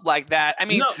volleyball up like that. I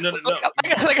mean, no, not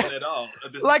at all.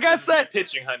 Like I said,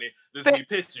 pitching, honey. This is me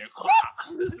pitching.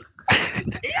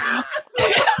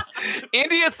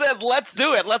 India said, "Let's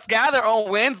do it. Let's gather on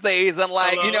Wednesdays and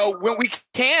when we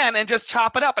can and just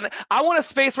chop it up." And I want a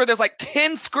space where there's like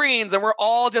 10 screens and we're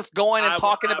all just going and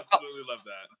talking about. I absolutely love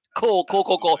that. Cool.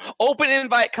 Open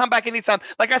invite. Come back anytime.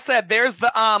 Like I said, there's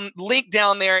the link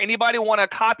down there. Anybody want to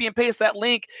copy and paste that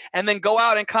link and then go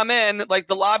out and come in? Like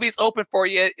the lobby's open for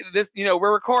you.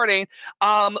 We're recording.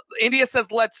 India says,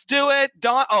 "Let's do it."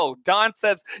 Don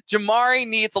says Jamari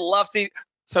needs a Love City.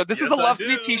 So this is a Love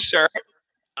City t-shirt.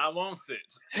 I won't sit.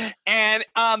 And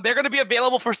they're going to be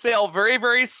available for sale very,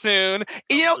 very soon.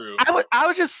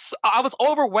 I was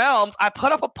overwhelmed. I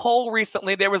put up a poll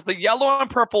recently. There was the yellow and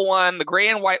purple one, the gray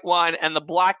and white one, and the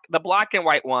black and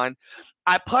white one.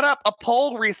 I put up a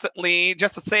poll recently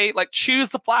just to say, like, choose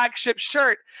the flagship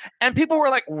shirt. And people were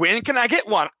like, when can I get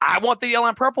one? I want the yellow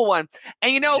and purple one.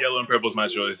 And yellow and purple is my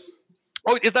choice.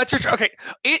 Oh, is that your choice? Okay.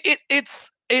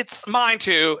 It's mine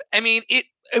too. I mean,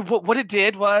 what it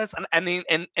did was,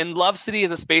 and Love City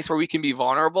is a space where we can be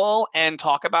vulnerable and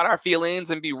talk about our feelings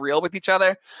and be real with each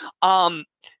other.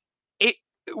 It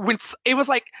was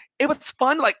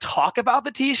fun to like talk about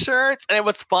the t-shirts, and it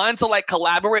was fun to like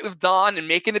collaborate with Dawn and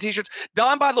making the t-shirts.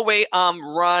 Dawn, by the way,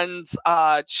 runs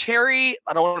Cherry.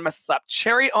 I don't want to mess this up.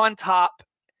 Cherry on Top.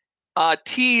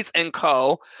 Tees and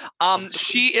Co.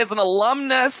 She is an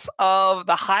alumnus of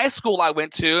the high school I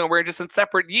went to, and we're just in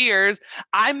separate years.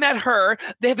 I met her.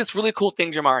 They have this really cool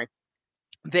thing, Jamari.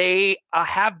 They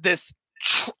have this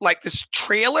this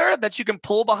trailer that you can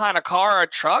pull behind a car or a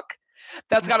truck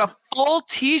that's got a full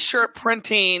t-shirt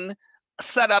printing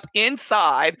set up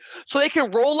inside, so they can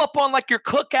roll up on like your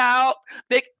cookout.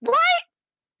 And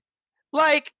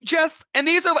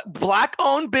these are like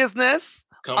Black-owned business.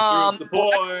 Come through,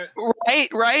 support.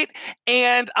 Right.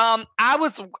 And I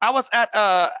was at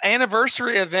an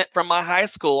anniversary event from my high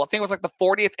school. I think it was like the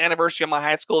 40th anniversary of my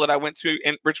high school that I went to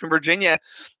in Richmond, Virginia.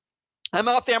 I'm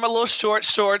out there in my little short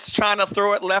shorts trying to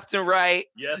throw it left and right.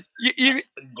 Yes.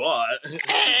 God.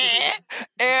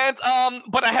 And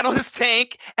but I had on this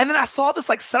tank, and then I saw this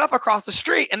like set up across the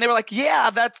street, and they were like, "Yeah,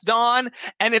 that's Dawn,"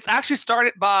 and it's actually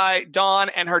started by Dawn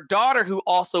and her daughter, who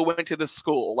also went to the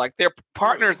school. Like they're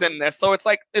partners in this, so it's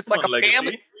like a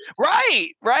family,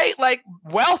 right? Like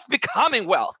wealth becoming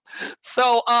wealth.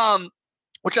 So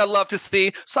which I love to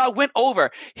see. So I went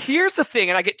over. Here's the thing,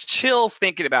 and I get chills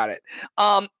thinking about it.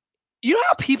 You know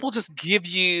how people just give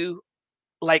you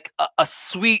like a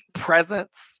sweet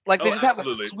presence, like they just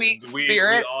absolutely. Have a sweet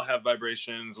spirit. We all have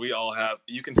vibrations. We all have.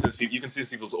 You can sense people. You can see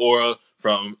people's aura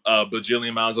from a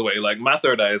bajillion miles away. Like my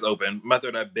third eye is open. My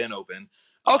third eye been open.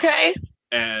 Okay.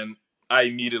 And I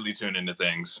immediately tune into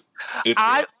things.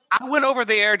 I went over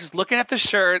there just looking at the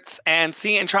shirts and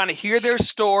trying to hear their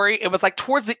story. It was like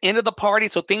towards the end of the party,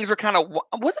 so things were kind of.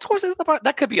 Was it towards the end of the party?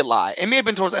 That could be a lie. It may have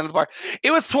been towards the end of the party.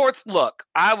 It was towards. Look,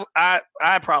 I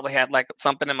probably had like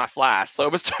something in my flask, so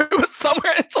it was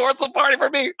somewhere towards the party for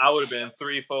me. I would have been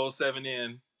 3, 4, 7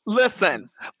 in. Listen,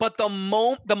 but the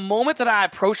moment that I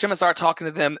approached them and started talking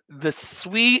to them, the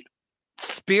sweet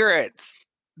spirits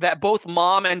that both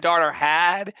mom and daughter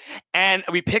had, and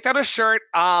we picked out a shirt.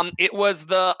 It was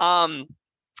the I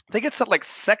think it said like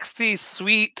sexy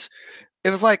sweet. It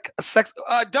was like a sex.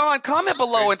 Dawn, comment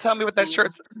below and tell me what that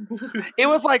shirt. It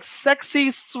was like sexy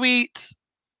sweet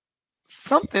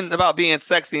something about being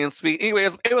sexy and sweet. Anyway,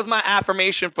 it was my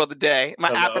affirmation for the day, my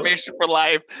affirmation for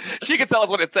life. She could tell us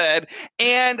what it said.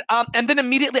 And then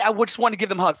immediately I would just want to give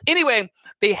them hugs. Anyway,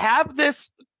 they have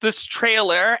this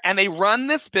trailer and they run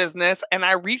this business. And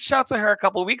I reached out to her a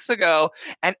couple of weeks ago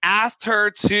and asked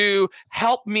her to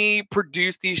help me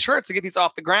produce these shirts to get these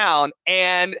off the ground.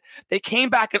 And they came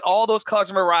back in all those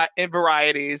colors and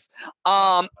varieties.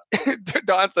 Dawn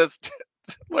says,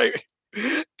 wait.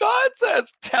 Dawn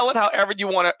says, "Tell it however you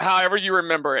want it, however you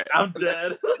remember it." I'm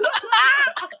dead.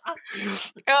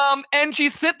 And she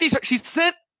sent these. She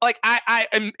sent like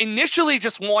I initially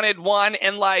just wanted one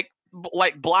in like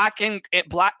black and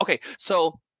black. Okay,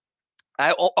 so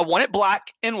I wanted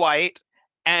black and white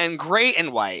and gray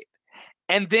and white.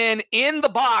 And then in the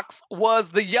box was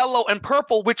the yellow and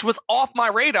purple, which was off my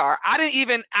radar. I didn't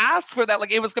even ask for that.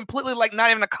 Like, it was completely like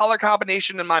not even a color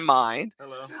combination in my mind.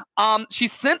 Hello. She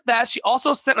sent that. She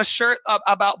also sent a shirt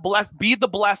about be the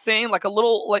blessing, like a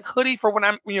little like hoodie for when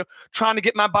I'm trying to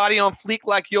get my body on fleek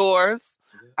like yours.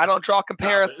 I don't draw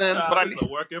comparisons, but I'm a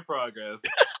work in progress.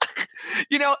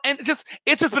 And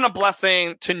it's just been a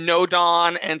blessing to know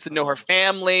Dawn and to know her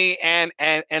family and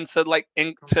to like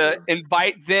to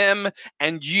invite them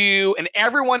and you and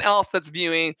everyone else that's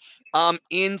viewing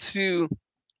into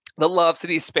the Love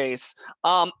City space.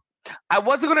 I'll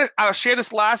share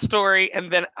this last story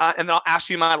and then I'll ask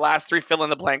you my last 3 fill in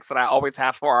the blanks that I always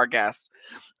have for our guests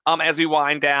as we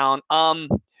wind down.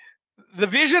 The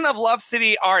vision of Love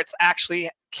City Arts actually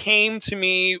came to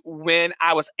me when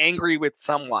I was angry with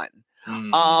someone.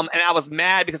 And I was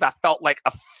mad because I felt like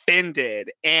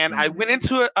offended. And I went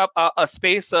into a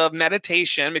space of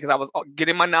meditation because I was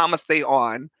getting my namaste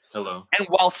on. Hello. And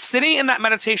while sitting in that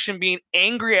meditation, being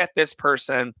angry at this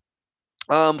person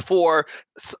for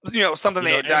something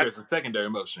they had done. It's a secondary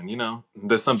emotion.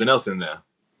 There's something else in there.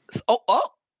 Oh.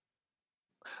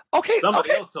 Okay.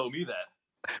 Somebody else told me that.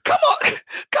 Come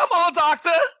on,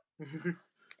 doctor.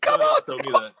 Come on. Told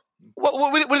me that.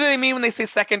 What do they mean when they say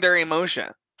secondary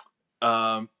emotion?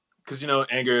 Because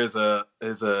anger is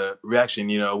a reaction.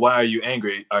 Why are you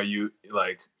angry? Are you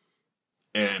like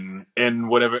in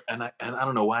whatever? And I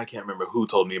don't know why I can't remember who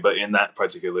told me, but in that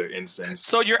particular instance,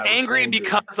 so you're angry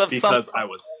because I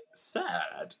was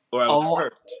sad or I was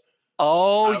hurt.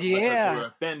 Oh, because you were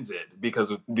offended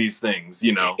because of these things.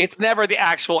 It's never the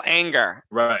actual anger,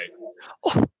 right?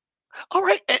 Oh. All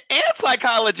right, and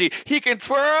psychology. He can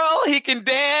twirl, he can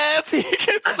dance, he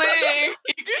can sing,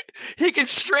 he can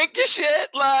shrink your shit.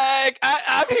 Like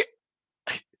I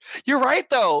mean, you're right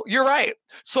though. You're right.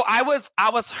 So I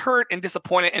was hurt and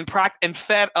disappointed and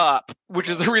fed up, which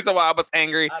is the reason why I was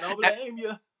angry. I don't blame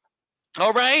you.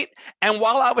 All right, and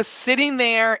while I was sitting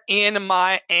there in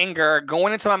my anger,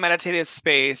 going into my meditative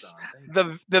space,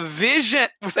 the vision.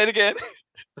 Say it again.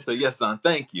 I said, "Yes, son.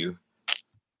 Thank you."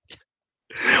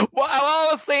 Well, I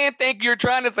was saying thank you. You're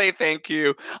trying to say thank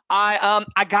you.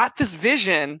 I got this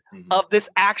vision of this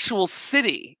actual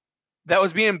city that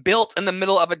was being built in the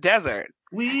middle of a desert.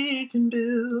 We can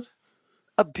build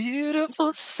a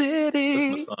beautiful city.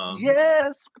 That's my song.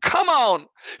 Yes. Come on.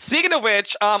 Speaking of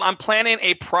which, I'm planning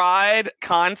a Pride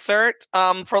concert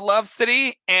for Love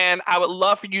City, and I would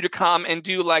love for you to come and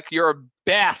do like your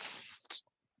best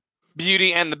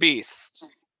Beauty and the Beast.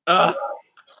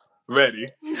 Ready.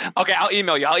 Okay, I'll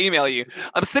email you.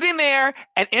 I'm sitting there,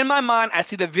 and in my mind, I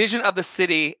see the vision of the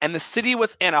city, and the city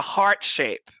was in a heart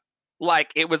shape.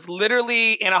 Like, it was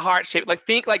literally in a heart shape. Like,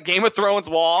 think like Game of Thrones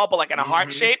wall, but like in a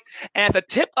heart shape. And at the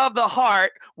tip of the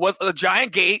heart was a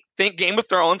giant gate. Think Game of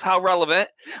Thrones, how relevant.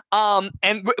 But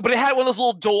it had one of those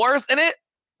little doors in it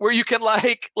where you could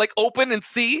like open and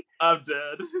see. I'm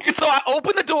dead. And so I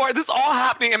opened the door. This is all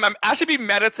happening, and I should be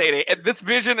meditating, and this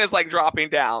vision is like dropping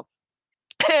down.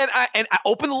 And I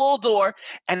open the little door,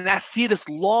 and I see this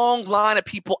long line of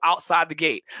people outside the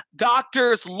gate.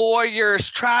 Doctors, lawyers,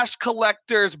 trash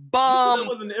collectors, bums. That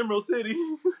wasn't Emerald City.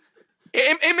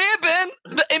 It may have been.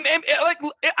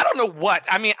 I don't know what.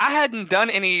 I mean, I hadn't done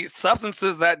any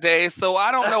substances that day, so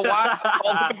I don't know why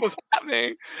all this was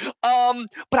happening.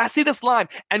 But I see this line,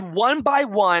 and one by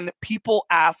one, people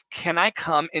ask, "Can I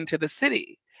come into the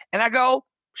city?" And I go,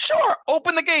 "Sure,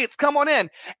 open the gates, come on in."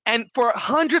 And for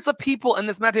hundreds of people in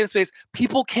this meditative space,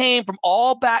 people came from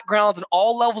all backgrounds and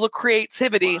all levels of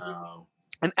creativity. Wow.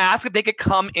 And asked if they could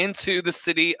come into the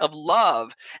city of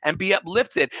love and be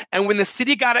uplifted. And when the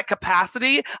city got at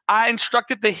capacity, I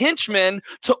instructed the henchmen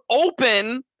to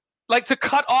open, like to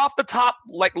cut off the top,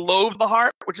 like lobe of the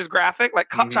heart, which is graphic, like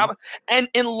cut chop, and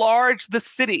enlarge the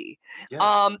city.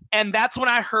 Yes. And that's when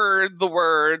I heard the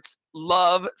words,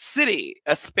 Love City,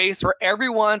 a space for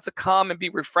everyone to come and be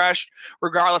refreshed,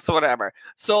 regardless of whatever.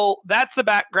 So that's the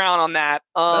background on that.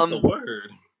 That's a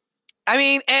word. I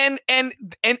mean, and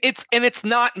it's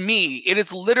not me. It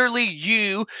is literally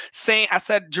you saying. I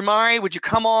said, Jamari, would you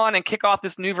come on and kick off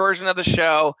this new version of the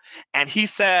show? And he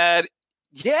said,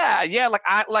 yeah,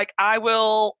 I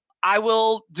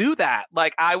will do that.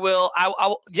 Like I will,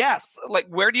 yes. Like,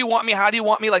 where do you want me? How do you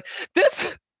want me? Like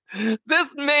this.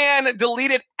 This man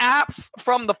deleted apps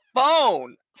from the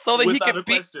phone so that Without he could a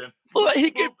be. question. So that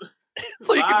he could.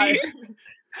 So he could be.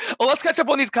 Well, let's catch up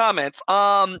on these comments.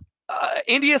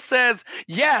 India says,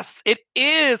 yes, it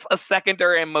is a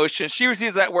secondary emotion. She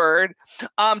receives that word.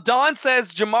 Dawn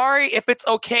says, Jamari, if it's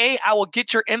okay, I will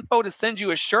get your info to send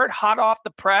you a shirt hot off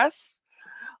the press.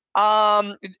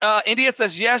 India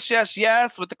says, yes,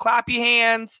 with the clappy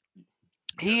hands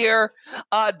here.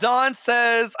 Dawn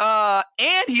says,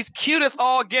 and he's cute as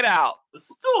all get out.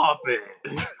 Stop it.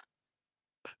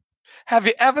 Have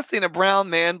you ever seen a brown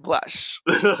man blush?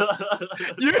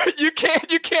 you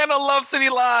can't on Love City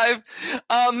Live.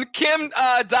 Kim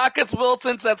Dacus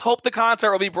Wilson says, hope the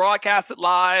concert will be broadcasted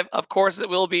live. Of course it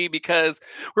will be, because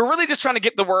we're really just trying to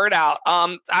get the word out.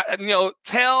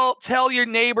 Tell your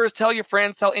neighbors, tell your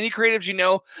friends, tell any creatives you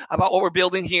know about what we're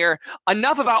building here.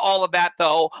 Enough about all of that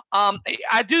though.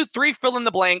 I do 3 fill in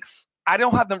the blanks. I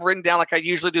don't have them written down like I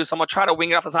usually do, so I'm gonna try to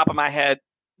wing it off the top of my head.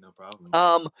 No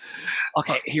problem.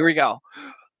 Okay, here we go.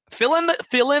 Fill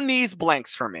in these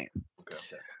blanks for me.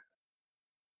 Okay.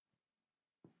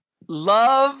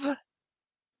 Love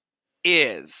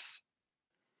is.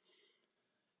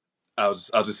 I'll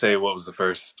just say what was the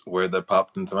first word that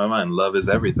popped into my mind. Love is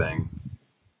everything.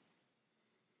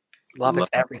 Love is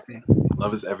everything.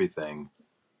 Love is everything.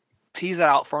 Tease it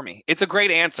out for me. It's a great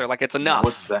answer. Like, it's enough.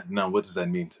 What does that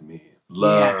mean to me?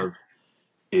 Love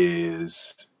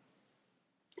is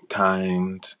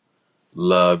kind.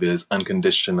 Love is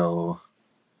unconditional.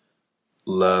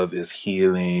 Love is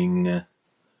healing.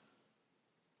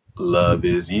 Love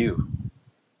is you.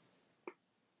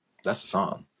 That's the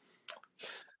song.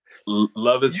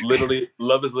 Love is literally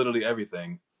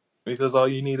everything, because all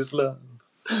you need is love.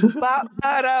 Yes.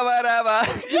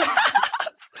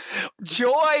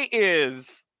 Joy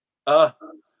is. I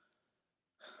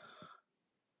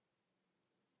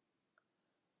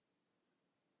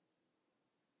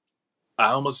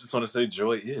almost just want to say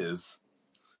joy is.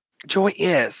 Joy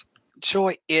is.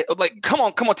 Like, come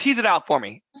on, tease it out for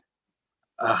me.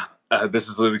 This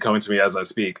is literally coming to me as I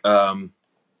speak. What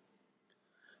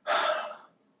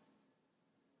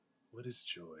is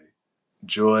joy?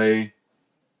 Joy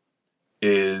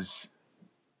is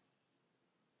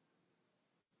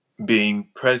being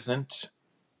present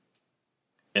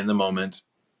in the moment,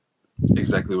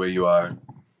 exactly where you are,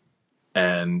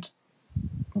 and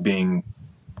being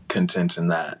content in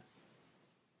that.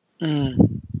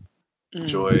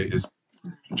 Joy is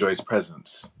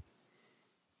presence.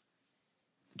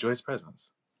 Joy's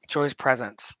presence. Joy's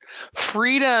presence.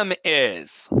 Freedom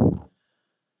is.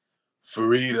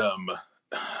 Freedom.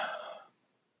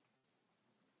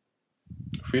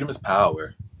 Freedom is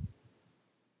power.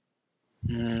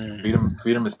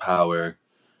 Freedom is power.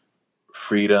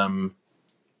 Freedom.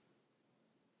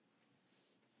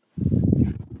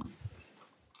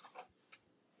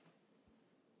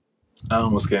 I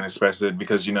almost can't express it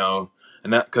because, a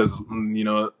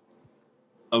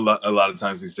lot of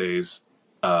times these days,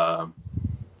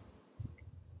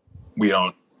 we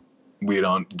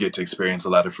don't get to experience a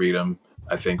lot of freedom.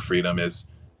 I think freedom is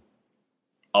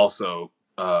also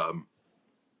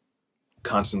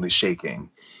constantly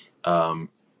shaking,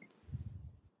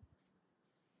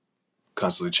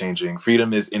 constantly changing.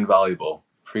 Freedom is invaluable.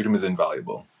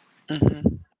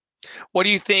 Mm-hmm. What do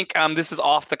you think? This is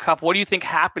off the cuff. What do you think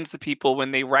happens to people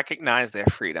when they recognize their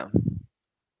freedom?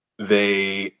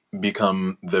 They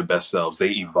become their best selves. They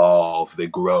evolve. They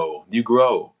grow. You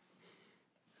grow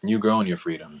in your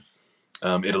freedom.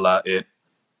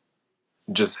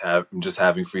 Just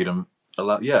having freedom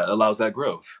allows that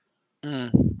growth.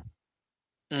 Because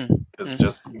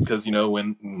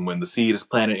when the seed is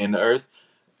planted in the earth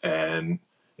and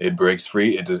it breaks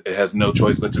free, it has no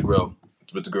choice but to grow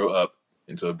up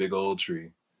into a big old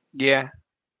tree. Yeah.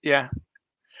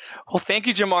 Well, thank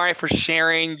you, Jamari, for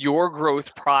sharing your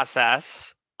growth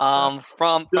process from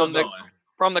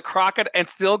the crocodile, and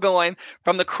still going,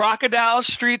 from the crocodile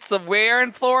streets of where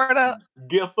in Florida?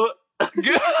 Gifford.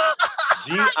 Gifford.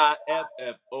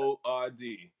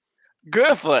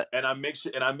 Gifford. And I make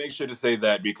sure to say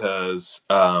that because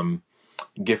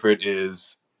Gifford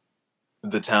is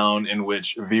the town in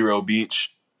which Vero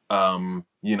Beach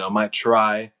might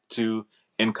try to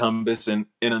encompass and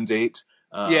inundate.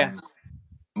 Yeah.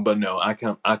 But no, I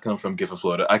come from Gifford,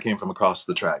 Florida. I came from across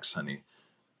the tracks, honey.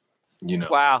 You know.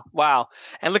 Wow.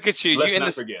 And look at you. Let's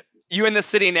not forget. You in the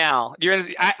city now.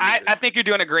 I think you're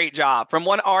doing a great job. From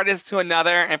one artist to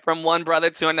another, and from one brother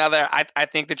to another. I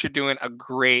think that you're doing a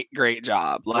great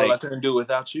job. Like, well, I couldn't do it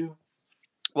without you.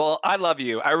 Well, I love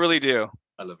you. I really do.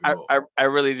 I love you more. I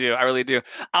really do. I really do.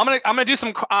 I'm gonna do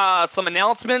some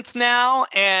announcements now,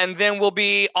 and then we'll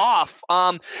be off.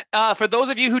 For those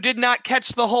of you who did not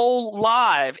catch the whole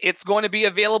live, it's going to be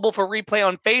available for replay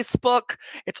on Facebook.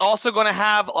 It's also going to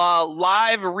have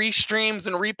live restreams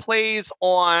and replays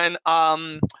on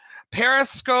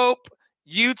Periscope,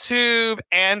 YouTube,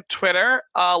 and Twitter.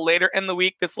 Later in the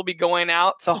week, this will be going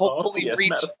out to hopefully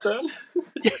reach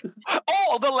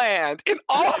all the land in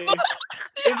all. Hey,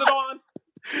 is it on?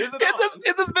 Is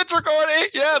this bitch recording?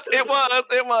 Yes, it was.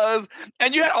 It was.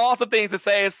 And you had awesome things to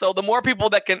say. So the more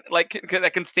people that can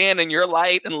stand in your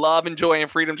light and love and joy and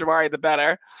freedom, Jamari, the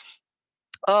better.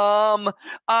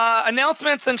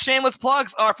 Announcements and shameless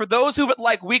plugs are for those who would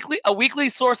like a weekly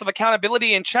source of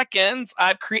accountability and check-ins.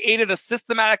 I've created a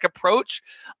systematic approach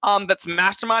that's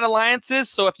mastermind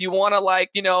alliances. So if you want to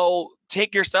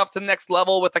take yourself to the next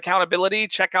level with accountability,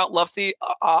 check out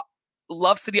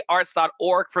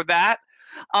lovecityarts.org for that.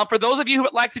 For those of you who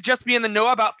would like to just be in the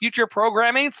know about future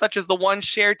programming, such as the one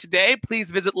shared today, please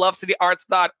visit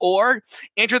lovecityarts.org.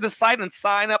 Enter the site and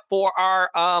sign up for our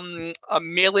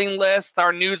mailing list,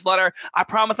 our newsletter. I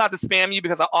promise not to spam you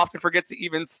because I often forget to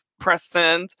even press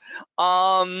send.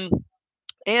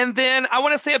 And then I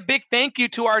want to say a big thank you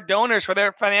to our donors for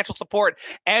their financial support.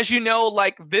 As you know,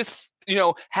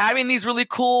 having these really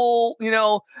cool,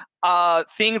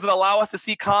 things that allow us to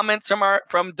see comments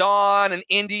from Dawn and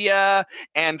India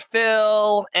and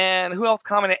Phil and who else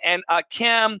commented, and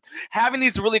Kim. Having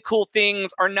these really cool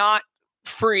things are not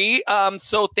free.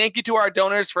 So thank you to our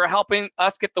donors for helping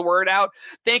us get the word out.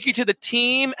 Thank you to the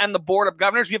team and the board of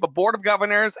governors. We have a board of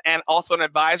governors and also an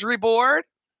advisory board.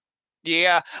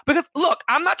 Yeah, because look,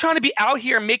 I'm not trying to be out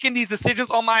here making these decisions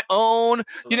on my own.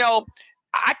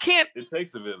 I can't. It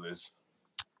takes a village.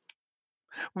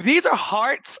 These are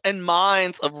hearts and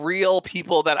minds of real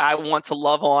people that I want to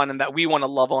love on and that we want to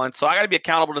love on. So I got to be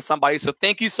accountable to somebody. So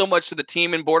thank you so much to the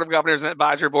team and board of governors and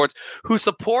advisory boards who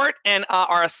support and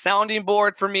are a sounding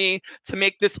board for me to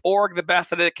make this org the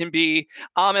best that it can be.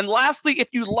 And lastly, if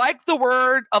you like the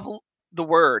word,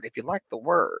 if you like the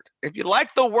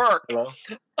work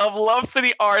of Love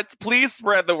City Arts, please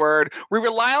spread the word. We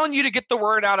rely on you to get the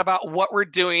word out about what we're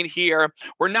doing here.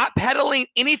 We're not peddling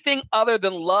anything other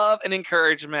than love and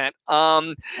encouragement.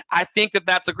 I think that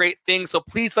that's a great thing. So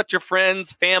please let your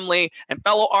friends, family, and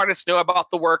fellow artists know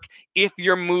about the work if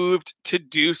you're moved to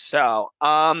do so.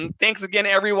 Thanks again,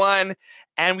 everyone.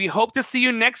 And we hope to see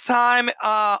you next time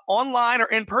online or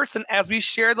in person as we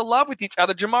share the love with each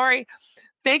other. Jamari,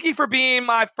 thank you for being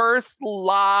my first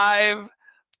live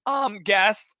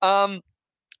guest. Thank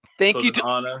you. It was an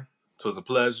honor. It was a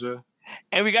pleasure.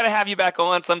 And we got to have you back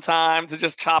on sometime to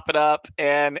just chop it up.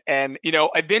 And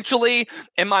eventually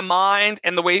in my mind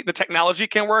and the way the technology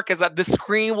can work is that the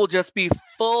screen will just be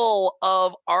full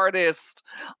of artists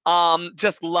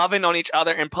just loving on each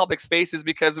other in public spaces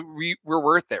because we're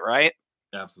worth it, right?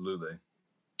 Absolutely.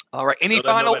 All right. Don't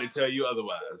let nobody tell you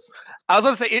otherwise. I was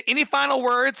going to say, any final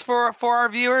words for our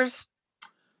viewers?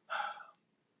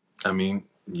 I mean,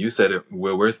 you said it.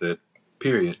 We're worth it.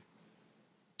 Period.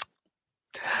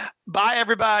 Bye,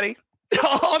 everybody.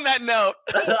 On that note,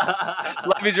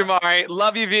 love you, Jamari.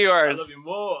 Love you, viewers. I love you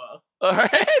more. All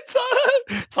right.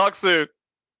 Talk soon.